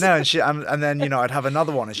rocks. Yeah, no. And then, you know, I'd have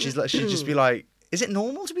another one and she'd just be like, is it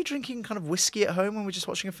normal to be drinking kind of whiskey at home when we're just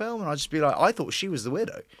watching a film? And I'd just be like, I thought she was the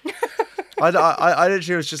weirdo. I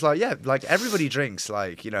literally was just like, yeah, like everybody drinks,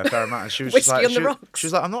 like, you know, a fair amount. And she was whiskey just like, on the rocks. She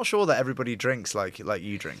was like, I'm not sure that everybody drinks like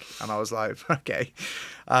you drink. And I was like, okay.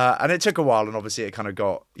 And it took a while, and obviously it kind of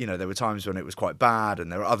got, you know, there were times when it was quite bad,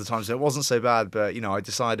 and there were other times when it wasn't so bad. But, you know, I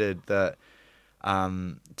decided that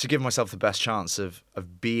to give myself the best chance of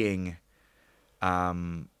being, you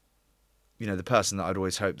know, the person that I'd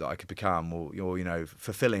always hoped that I could become, or you know,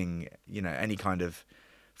 fulfilling, you know, any kind of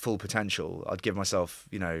full potential, I'd give myself,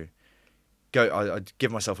 you know, I'd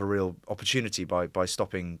give myself a real opportunity by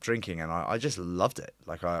stopping drinking, and I just loved it.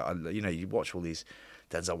 Like I you know, you watch all these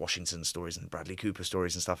Denzel Washington stories and Bradley Cooper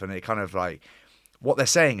stories and stuff, and it kind of like, what they're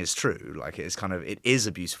saying is true. Like it is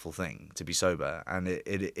a beautiful thing to be sober, and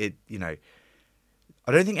it you know,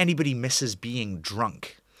 I don't think anybody misses being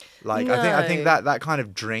drunk. Like no. I think that kind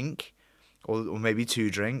of drink, or maybe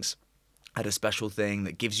two drinks, had a special thing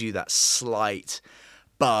that gives you that slight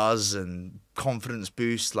buzz and confidence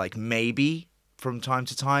boost. Like maybe from time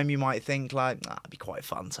to time you might think like, it'd be quite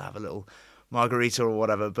fun to have a little margarita or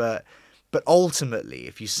whatever. But ultimately,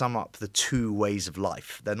 if you sum up the two ways of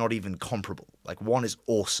life, they're not even comparable. Like one is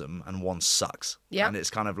awesome and one sucks. Yeah. And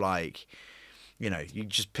it's kind of like, you know, you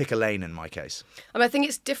just pick a lane in my case. I mean, I think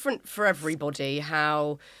it's different for everybody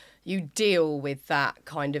how you deal with that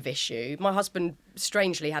kind of issue. My husband,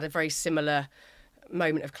 strangely, had a very similar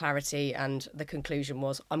moment of clarity, and the conclusion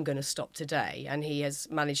was, I'm going to stop today. And he has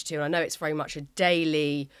managed to. And I know it's very much a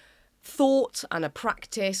daily thought and a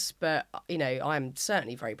practice, but, you know, I'm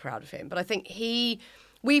certainly very proud of him. But I think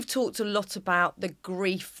we've talked a lot about the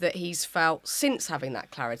grief that he's felt since having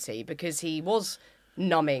that clarity, because he was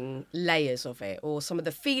numbing layers of it, or some of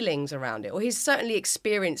the feelings around it, or he's certainly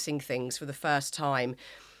experiencing things for the first time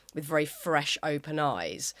with very fresh, open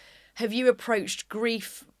eyes. Have you approached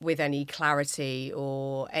grief with any clarity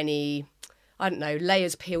or any, I don't know,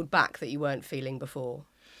 layers peeled back that you weren't feeling before?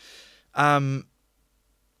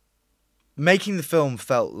 Making the film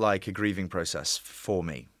felt like a grieving process for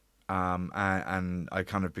me. And I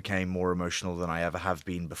kind of became more emotional than I ever have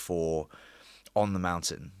been before on the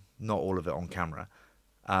mountain. Not all of it on camera.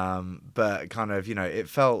 But kind of, you know, it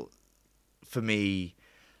felt for me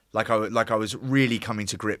like I was really coming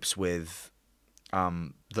to grips with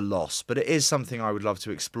the loss. But it is something I would love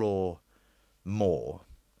to explore more.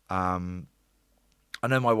 I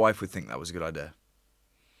know my wife would think that was a good idea.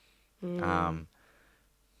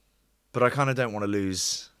 But I kind of don't want to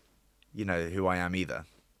lose, you know, who I am either.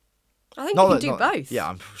 I think you can do both. Yeah,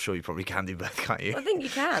 I'm sure you probably can do both, can't you? I think you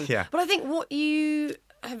can. Yeah. But I think what you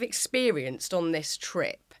have experienced on this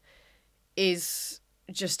trip is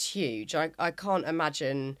just huge. I can't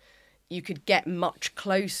imagine you could get much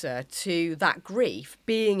closer to that grief,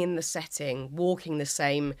 being in the setting, walking the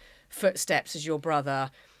same footsteps as your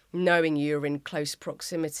brother, knowing you're in close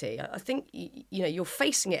proximity. I think, you know, you're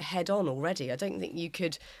facing it head on already. I don't think you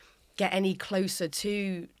could get any closer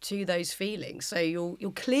to those feelings. So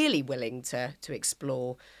you're clearly willing to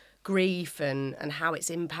explore grief and how it's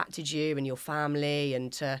impacted you and your family,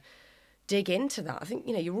 and to dig into that. I think,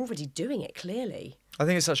 you know, you're already doing it clearly. I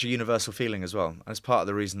think it's such a universal feeling as well. And it's part of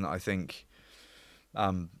the reason that I think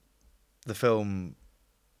the film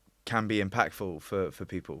can be impactful for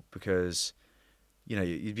people, because, you know,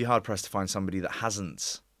 you'd be hard pressed to find somebody that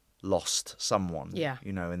hasn't lost someone,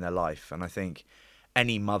 you know, in their life. And I think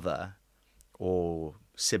any mother or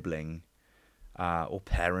sibling or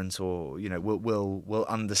parent, or, you know, will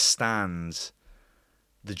understand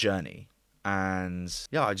the journey. And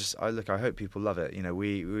yeah, I hope people love it. You know,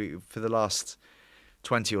 we for the last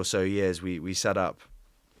 20 or so years, we set up,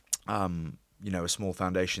 you know, a small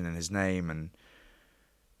foundation in his name. And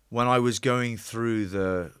when I was going through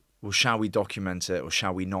the, well, shall we document it or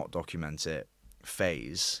shall we not document it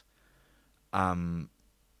phase, the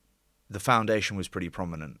foundation was pretty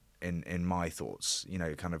prominent in my thoughts. You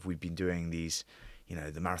know, kind of, we've been doing these, you know,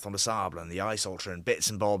 the Marathon des Sables and the Ice Ultra and bits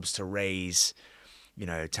and bobs to raise, you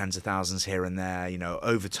know, tens of thousands here and there. You know,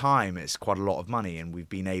 over time, it's quite a lot of money, and we've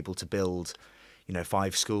been able to build, you know,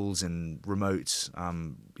 5 schools in remote,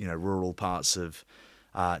 you know, rural parts of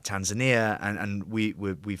Tanzania, and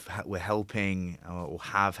we're helping or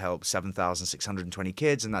have helped 7,620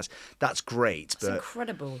 kids, and that's great. That's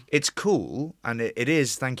incredible. It's cool, and it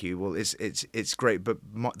is. Thank you. Well, it's great, but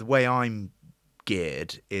the way I'm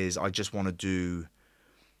geared is I just want to do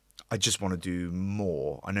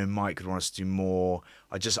more. I know Mike would want us to do more.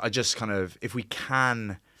 I just kind of, if we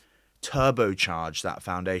can turbocharge that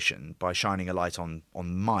foundation by shining a light on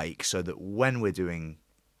Mike, so that when we're doing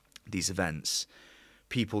these events,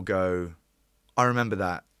 people go, I remember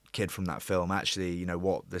that kid from that film. Actually, you know,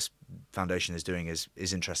 what this foundation is doing is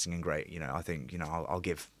interesting and great. You know, I think, you know, I'll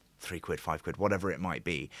give £3, £5, whatever it might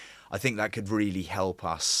be. I think that could really help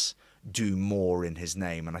us do more in his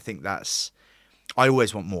name. And I think that's, I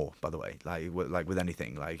always want more, by the way, like with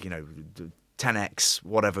anything, like, you know, 10x,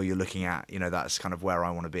 whatever you're looking at, you know, that's kind of where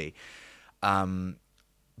I want to be.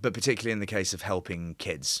 But particularly in the case of helping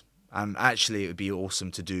kids. And actually, it would be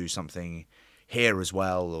awesome to do something here as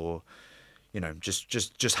well, or, you know,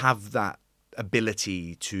 just have that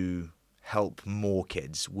ability to help more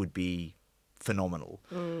kids would be phenomenal.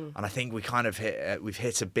 And I think we kind of we've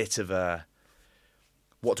hit a bit of a,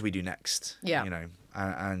 what do we do next? Yeah. You know,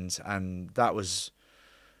 and that was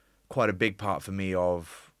quite a big part for me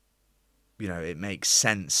of, you know, it makes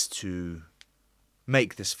sense to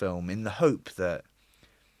make this film in the hope that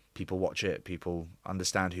people watch it, people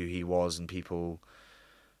understand who he was, and people,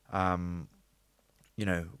 you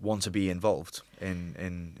know, want to be involved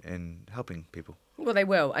in helping people. Well, they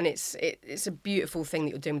will, and it's a beautiful thing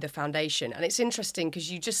that you're doing with the foundation. And it's interesting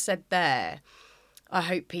because you just said there, I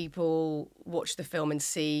hope people watch the film and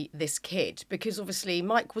see this kid, because obviously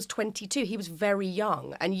Mike was 22. He was very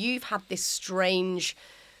young, and you've had this strange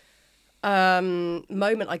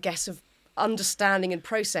moment, I guess, of understanding and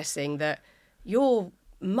processing that you're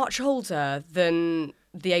much older than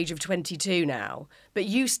the age of 22 now, but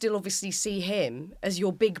you still obviously see him as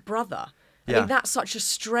your big brother. I Yeah. mean, that's such a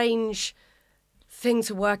strange thing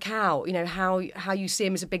to work out, you know, how you see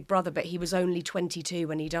him as a big brother, but he was only 22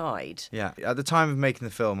 when he died. Yeah. At the time of making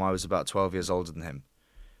the film, I was about 12 years older than him.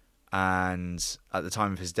 And at the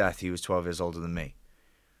time of his death, he was 12 years older than me.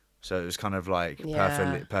 So it was kind of like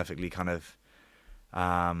perfectly kind of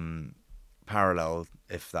parallel,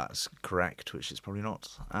 if that's correct, which it's probably not.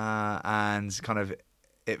 And kind of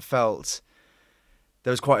it felt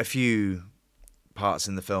there was quite a few parts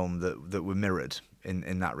in the film that were mirrored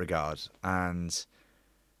in that regard. And,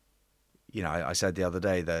 you know, I said the other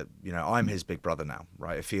day that, you know, I'm his big brother now,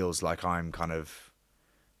 right? It feels like I'm kind of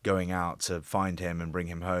going out to find him and bring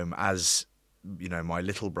him home as, you know, my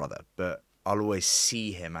little brother. But I'll always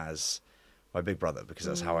see him as my big brother because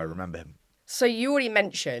that's how I remember him. So you already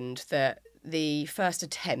mentioned that the first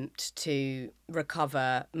attempt to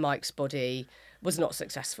recover Mike's body was not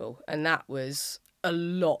successful, and that was a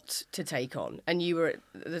lot to take on. And you were at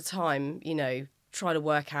the time, you know, trying to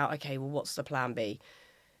work out, okay, well, what's the plan B?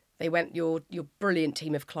 They went, your brilliant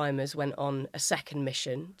team of climbers went on a second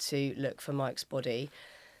mission to look for Mike's body,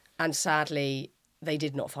 and sadly, they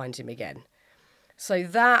did not find him again. So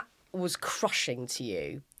that was crushing to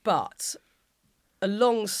you, but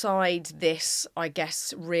alongside this, I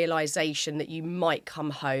guess, realisation that you might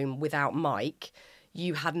come home without Mike,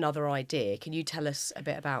 you had another idea. Can you tell us a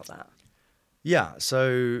bit about that? Yeah,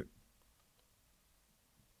 so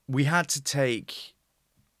we had to take,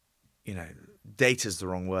 you know, data's the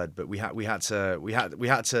wrong word, but we had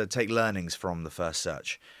to take learnings from the first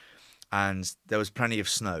search, and there was plenty of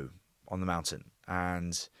snow on the mountain,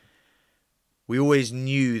 and we always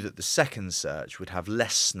knew that the second search would have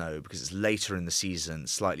less snow because it's later in the season,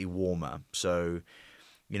 slightly warmer. So,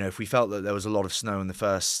 you know, if we felt that there was a lot of snow in the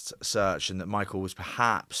first search and that Michael was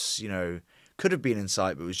perhaps, you know, could have been in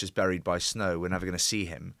sight but was just buried by snow, we're never going to see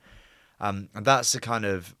him. And that's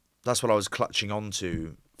what I was clutching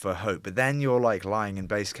onto for hope. But then you're like lying in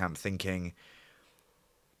base camp thinking,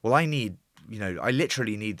 well, I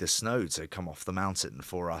literally need the snow to come off the mountain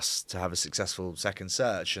for us to have a successful second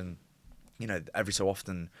search. And, you know, every so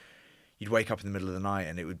often you'd wake up in the middle of the night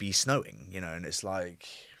and it would be snowing, you know, and it's like,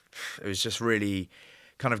 it was just really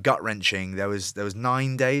kind of gut-wrenching. There was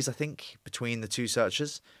 9 days, I think, between the two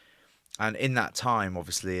searches. And in that time,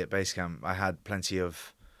 obviously, at base camp, I had plenty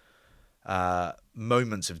of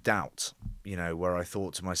moments of doubt, you know, where I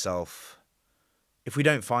thought to myself, if we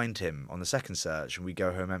don't find him on the second search and we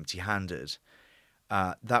go home empty-handed,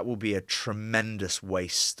 that will be a tremendous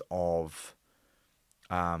waste of,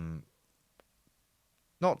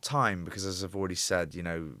 not time, because as I've already said, you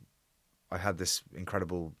know, I had this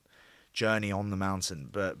incredible journey on the mountain,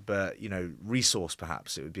 but you know, resource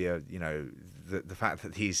perhaps. It would be a, you know, the fact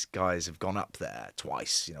that these guys have gone up there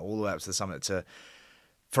twice, you know, all the way up to the summit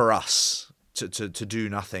for us to do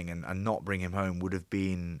nothing and not bring him home would have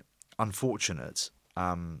been unfortunate.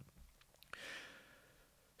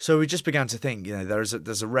 So we just began to think, you know,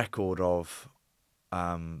 there's a record of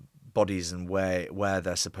bodies and where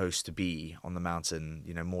they're supposed to be on the mountain.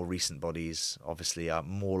 You know, more recent bodies obviously are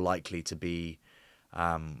more likely to be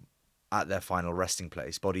at their final resting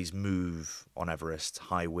place. Bodies move on Everest,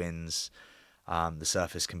 high winds, the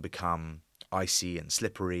surface can become icy and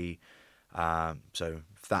slippery. So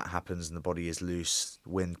if that happens and the body is loose, the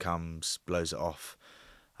wind comes, blows it off.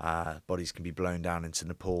 Bodies can be blown down into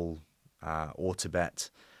Nepal or Tibet.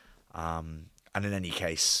 And in any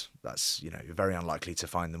case, that's, you know, you're very unlikely to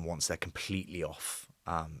find them once they're completely off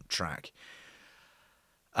track.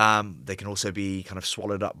 They can also be kind of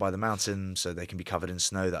swallowed up by the mountain, so they can be covered in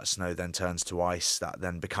snow. That snow then turns to ice. That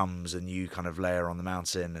then becomes a new kind of layer on the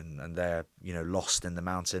mountain, and they're, you know, lost in the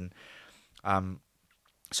mountain.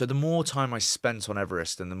 So the more time I spent on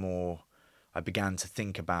Everest and the more I began to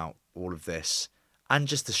think about all of this and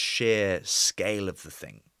just the sheer scale of the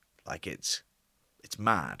thing, like it's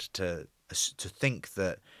mad to think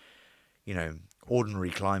that, you know, ordinary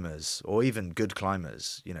climbers or even good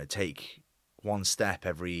climbers, you know, take one step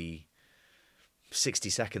every 60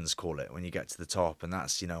 seconds, call it, when you get to the top, and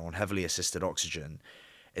that's, you know, on heavily assisted oxygen.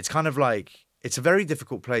 It's kind of like, it's a very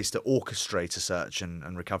difficult place to orchestrate a search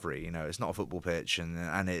and recovery. You know, it's not a football pitch,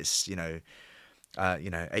 and it's, you know,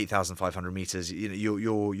 8,500 meters. You know,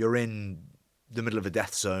 you're in the middle of a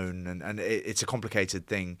death zone, and it's a complicated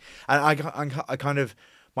thing. And I kind of,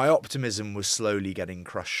 my optimism was slowly getting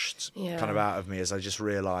crushed kind of out of me as I just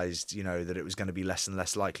realised, you know, that it was going to be less and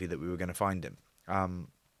less likely that we were going to find him. And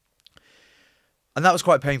that was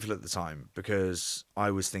quite painful at the time because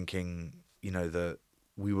I was thinking, you know, that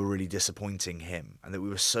we were really disappointing him and that we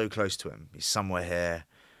were so close to him. He's somewhere here.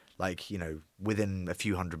 like, you know, within a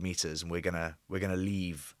few hundred meters, and we're gonna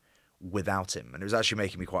leave without him. And it was actually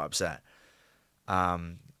making me quite upset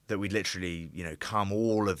that we'd literally, you know, come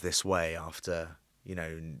all of this way after, you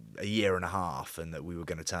know, a year and a half, and that we were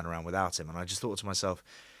going to turn around without him. And I just thought to myself,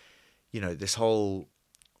 you know, this whole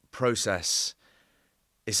process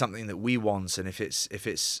is something that we want, and if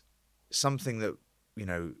it's something that, you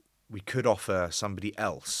know, we could offer somebody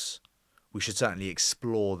else, we should certainly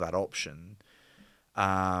explore that option,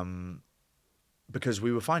 because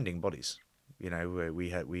we were finding bodies. You know,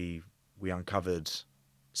 we uncovered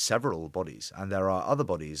several bodies, and there are other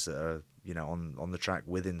bodies that are, you know, on the track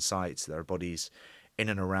within sight. There are bodies in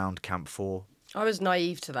and around Camp 4. I was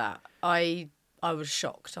naive to that. I was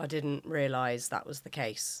shocked. I didn't realise that was the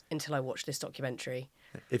case until I watched this documentary.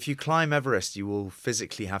 If you climb Everest, you will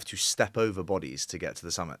physically have to step over bodies to get to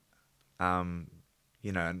the summit.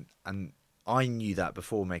 You know, and I knew that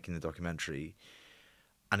before making the documentary.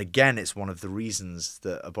 And again, it's one of the reasons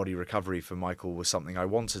that a body recovery for Michael was something I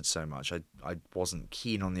wanted so much. I wasn't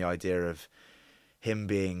keen on the idea of him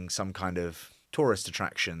being some kind of tourist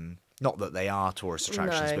attraction. Not that they are tourist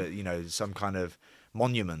attractions, No. but, you know, some kind of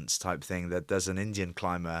monuments type thing. That there's an Indian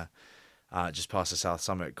climber just past the South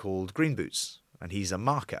Summit called Green Boots, and he's a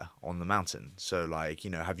marker on the mountain. So, like, you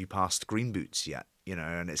know, have you passed Green Boots yet? You know,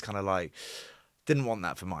 and it's kind of like, didn't want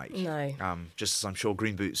that for Mike. No. Just as I'm sure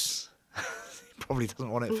Green Boots probably doesn't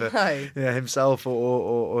want it for No. himself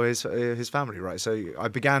or his family, right? So I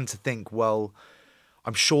began to think, well,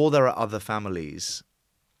 I'm sure there are other families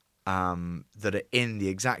that are in the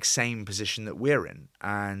exact same position that we're in,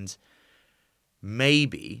 and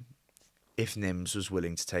maybe if NIMS was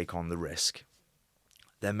willing to take on the risk,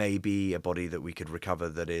 there may be a body that we could recover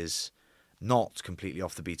that is not completely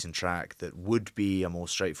off the beaten track, that would be a more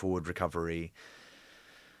straightforward recovery.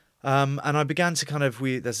 And I began to kind of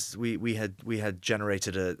we had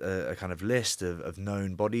generated a kind of list of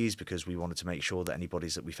known bodies, because we wanted to make sure that any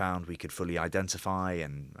bodies that we found we could fully identify,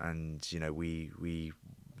 and you know, we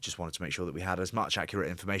just wanted to make sure that we had as much accurate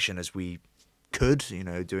information as we could, you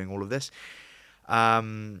know, doing all of this.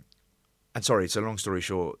 And sorry, so long story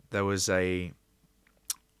short, I was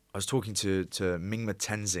talking to Mingma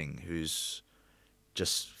Tenzing, who's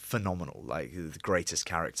just phenomenal, like the greatest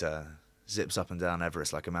character. Zips up and down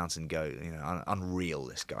Everest like a mountain goat, you know, unreal,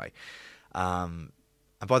 this guy. And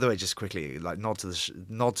by the way, just quickly, like nod to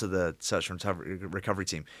the search and recovery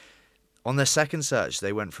team. On their second search,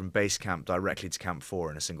 they went from base camp directly to Camp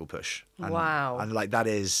 4 in a single push. And, Wow. And like that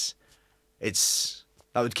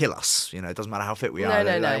would kill us. You know, it doesn't matter how fit we No, are.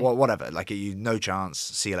 no, Like, no. whatever. Like, you, no chance.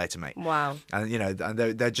 See you later, mate. Wow. And you know, and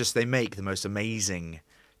they make the most amazing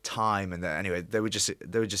time, and anyway, they were just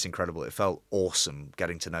incredible. It felt awesome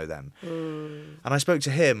getting to know them. And I spoke to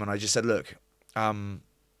him, and I just said, look,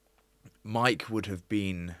 Mike would have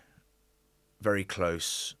been very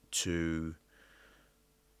close to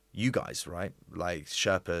you guys, right? Like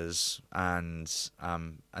Sherpas and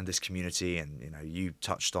this community, and you know, you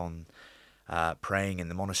touched on praying in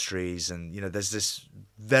the monasteries, and you know, there's this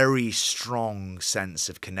very strong sense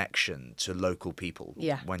of connection to local people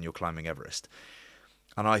when you're climbing Everest.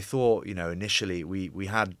 And I thought, you know, initially we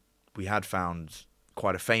had found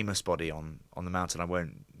quite a famous body on the mountain. I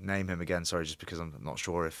won't name him again, sorry, just because I'm not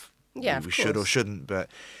sure if we should or shouldn't.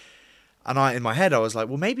 But in my head I was like,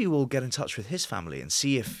 well, maybe we'll get in touch with his family and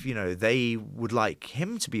see if, you know, they would like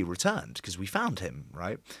him to be returned, because we found him,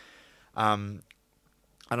 right?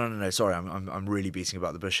 I don't know. Sorry, I'm really beating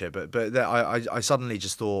about the bush here, but I suddenly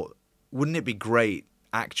just thought, wouldn't it be great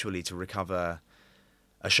actually to recover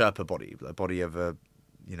a Sherpa body, a body of a,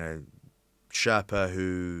 you know, Sherpa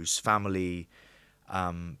whose family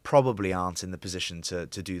probably aren't in the position to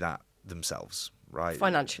do that themselves, right?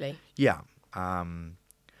 Financially. Yeah. And,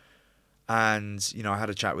 you know, I had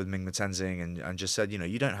a chat with Mingma Tenzing and just said, you know,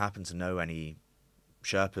 you don't happen to know any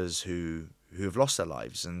Sherpas who have lost their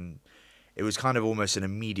lives. And it was kind of almost an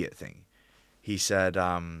immediate thing. He said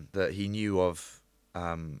that he knew of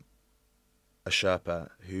a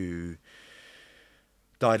Sherpa who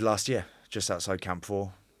died last year, just outside Camp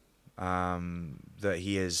 4, that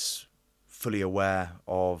he is fully aware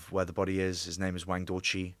of where the body is. His name is Wang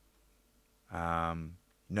Dorchi.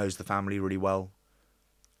 Knows the family really well.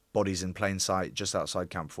 Body's in plain sight, just outside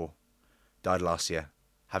Camp 4. Died last year,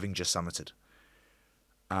 having just summited.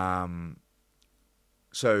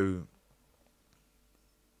 So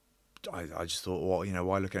I just thought, well, you know,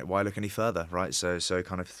 why look any further, right? So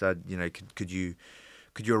kind of said, you know, could you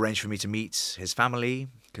arrange for me to meet his family?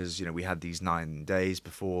 Because, you know, we had these 9 days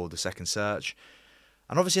before the second search.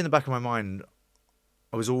 And obviously in the back of my mind,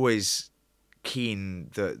 I was always keen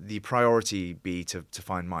that the priority be to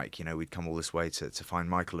find Mike. You know, we'd come all this way to find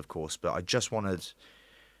Michael, of course, but I just wanted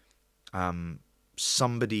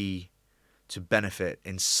somebody to benefit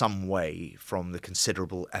in some way from the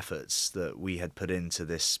considerable efforts that we had put into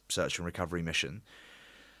this search and recovery mission.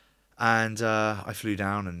 And I flew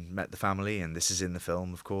down and met the family, and this is in the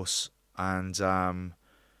film, of course. And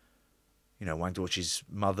you know, Wang Dorchi's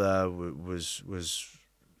mother was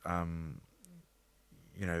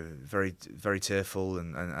you know, very, very tearful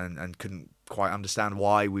and couldn't quite understand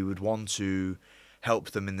why we would want to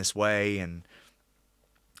help them in this way. And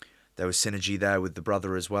there was synergy there with the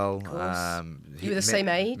brother as well. Of course. You were the same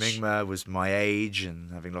age? Mingma was my age,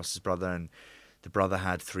 and having lost his brother, and the brother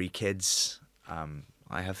had 3 kids.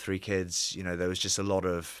 I have 3 kids. You know, there was just a lot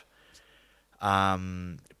of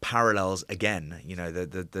parallels again. You know,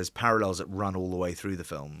 there's parallels that run all the way through the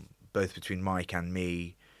film, both between Mike and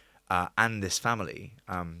me, and this family,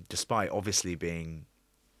 despite obviously being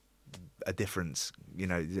a difference, you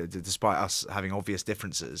know, despite us having obvious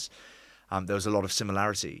differences, there was a lot of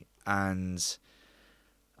similarity. And,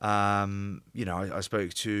 you know, I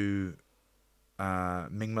spoke to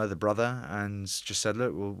Mingma, the brother, and just said,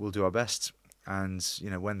 look, we'll do our best. And, you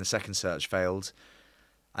know, when the second search failed,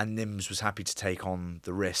 and Nims was happy to take on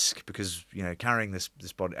the risk because, you know, carrying this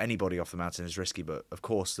body, anybody off the mountain is risky. But, of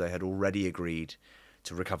course, they had already agreed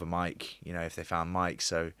to recover Mike, you know, if they found Mike.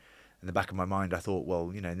 So in the back of my mind, I thought,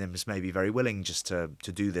 well, you know, Nims may be very willing just to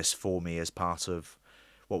do this for me as part of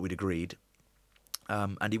what we'd agreed.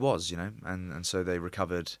 And he was, you know, and so they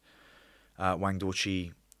recovered Wang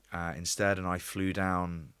Dorchi instead, and I flew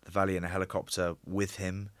down the valley in a helicopter with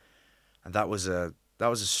him. And that was a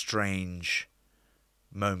strange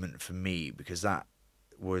moment for me, because that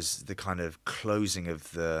was the kind of closing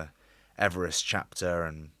of the Everest chapter,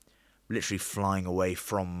 and literally flying away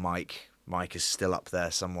from Mike. Mike is still up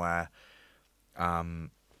there somewhere, and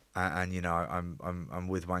you know, I'm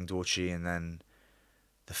with Wang Dorchi, and then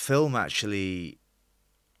the film actually,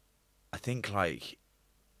 I think, like,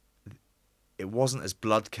 it wasn't as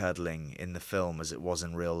blood curdling in the film as it was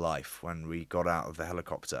in real life when we got out of the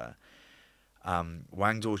helicopter.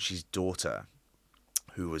 Wang Dorchi's daughter,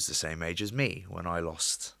 who was the same age as me when I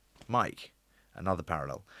lost Mike, another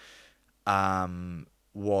parallel,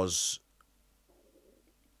 was,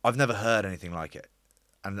 I've never heard anything like it,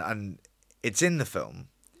 and it's in the film.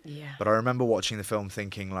 Yeah. But I remember watching the film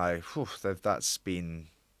thinking, like,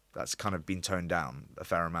 that's kind of been toned down a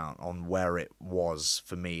fair amount on where it was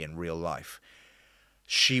for me in real life.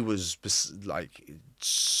 She was like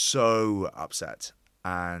so upset,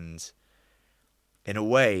 and in a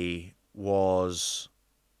way was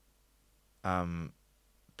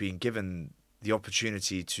being given the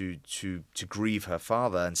opportunity to grieve her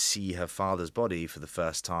father and see her father's body for the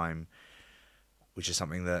first time, which is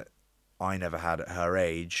something that I never had at her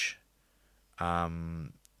age.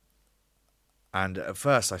 And at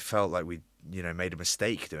first I felt like we, you know, made a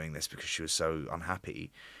mistake doing this because she was so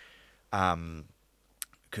unhappy.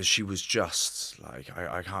 Because she was just like,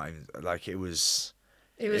 I can't even, like, it was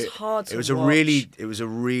hard to watch. It was a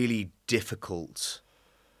really difficult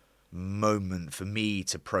moment for me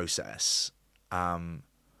to process,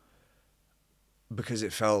 because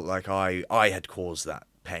it felt like I had caused that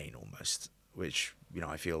pain almost, which, you know,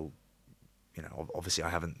 I feel, you know, obviously I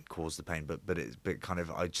haven't caused the pain, but kind of,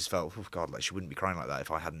 I just felt, oh God, like, she wouldn't be crying like that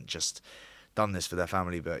if I hadn't just done this for their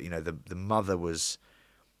family. But, you know, the mother was,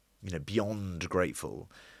 you know, beyond grateful.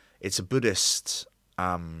 It's a Buddhist,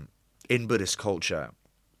 in Buddhist culture,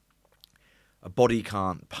 a body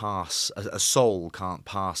can't pass, a soul can't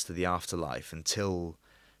pass to the afterlife until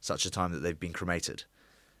such a time that they've been cremated.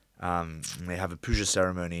 They have a puja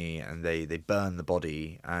ceremony, and they burn the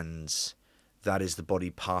body, and that is the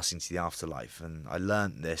body passing to the afterlife. And I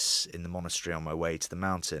learnt this in the monastery on my way to the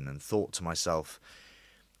mountain, and thought to myself,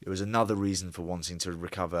 it was another reason for wanting to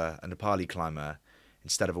recover a Nepali climber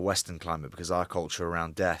instead of a Western climber, because our culture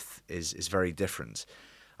around death is very different.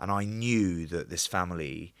 And I knew that this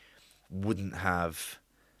family wouldn't have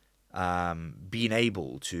been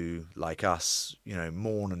able to, like us, you know,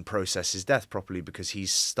 mourn and process his death properly, because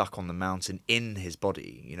he's stuck on the mountain in his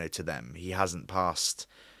body, you know, to them. He hasn't passed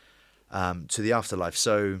to the afterlife.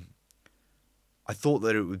 So I thought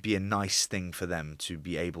that it would be a nice thing for them to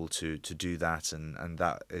be able to do that, and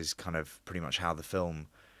that is kind of pretty much how the film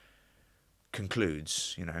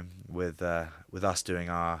concludes, you know, with us doing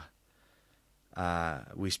our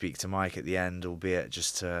we speak to Mike at the end, albeit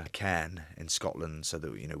just to Cairn in Scotland, so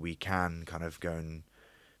that, you know, we can kind of go and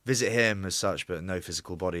visit him as such, but no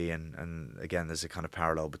physical body. And again, there's a kind of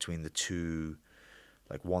parallel between the two,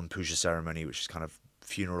 like one puja ceremony, which is kind of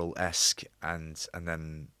funeral-esque, and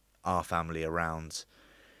then our family around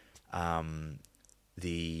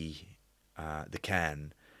the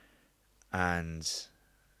cairn, and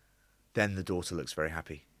then the daughter looks very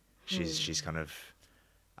happy. She's kind of,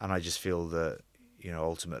 and I just feel that, you know,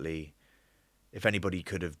 ultimately, if anybody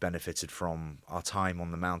could have benefited from our time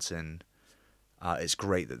on the mountain, it's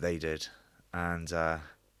great that they did. And I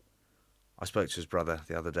spoke to his brother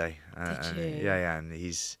the other day. Did you? Yeah, and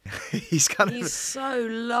he's he's so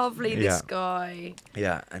lovely, this guy.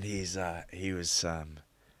 Yeah, and he was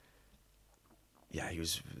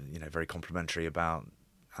you know, very complimentary about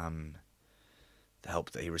the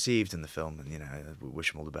help that he received in the film, and, you know, we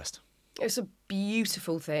wish him all the best. It's a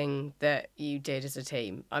beautiful thing that you did as a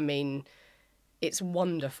team. I mean, it's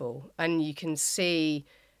wonderful, and you can see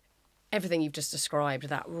everything you've just described,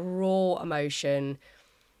 that raw emotion,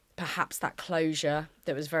 perhaps that closure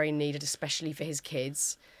that was very needed, especially for his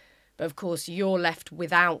kids. But of course, you're left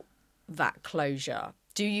without that closure.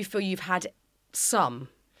 Do you feel you've had some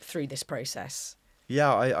through this process?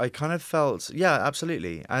 Yeah, I kind of felt, yeah,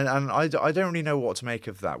 absolutely. And I don't really know what to make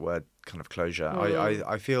of that word, kind of closure.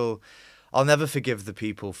 I feel I'll never forgive the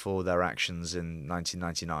people for their actions in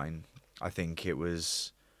 1999. I think it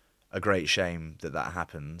was a great shame that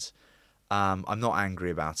happened. I'm not angry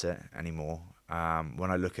about it anymore.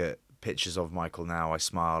 When I look at pictures of Michael now, I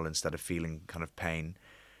smile instead of feeling kind of pain.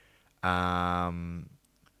 I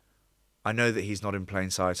know that he's not in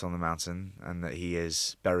plain sight on the mountain, and that he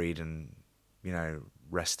is buried and, you know,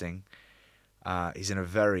 resting. He's in a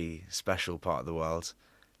very special part of the world,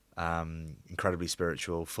 incredibly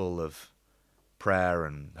spiritual, full of prayer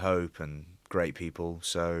and hope and great people.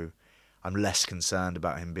 So I'm less concerned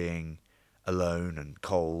about him being alone and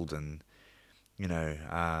cold and, you know,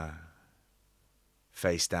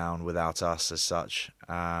 face down without us as such.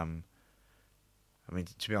 I mean,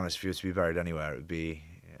 to be honest, if he was to be buried anywhere, it would be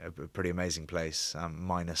a pretty amazing place,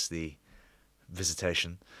 minus the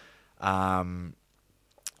visitation.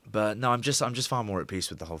 But no, I'm just far more at peace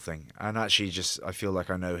with the whole thing, and actually, I feel like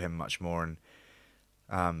I know him much more, and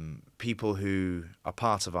people who are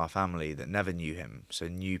part of our family that never knew him, so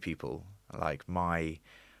new people like my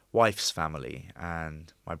wife's family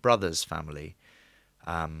and my brother's family.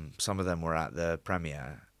 Some of them were at the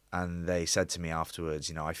premiere, and they said to me afterwards,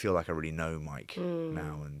 you know, I feel like I really know Mike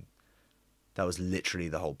now, and that was literally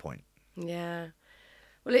the whole point. Yeah.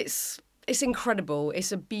 Well, it's incredible.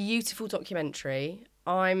 It's a beautiful documentary.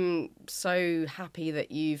 I'm so happy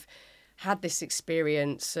that you've had this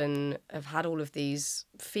experience and have had all of these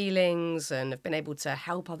feelings and have been able to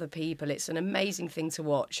help other people. It's an amazing thing to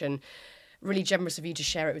watch, and really generous of you to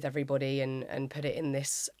share it with everybody and put it in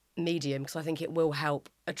this medium, because I think it will help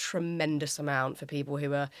a tremendous amount for people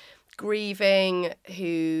who are grieving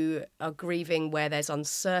where there's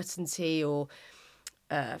uncertainty or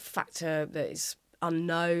a factor that is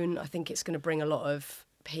unknown. I think it's going to bring a lot of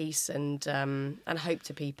peace and hope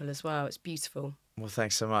to people as well. It's beautiful. Well,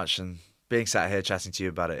 thanks so much, and being sat here chatting to you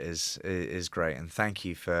about it is great, and thank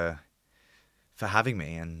you for having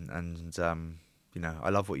me, and you know, I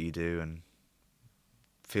love what you do, and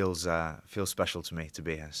feels special to me to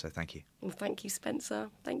be here, so thank you. Well, thank you, Spencer.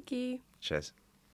 Thank you. Cheers.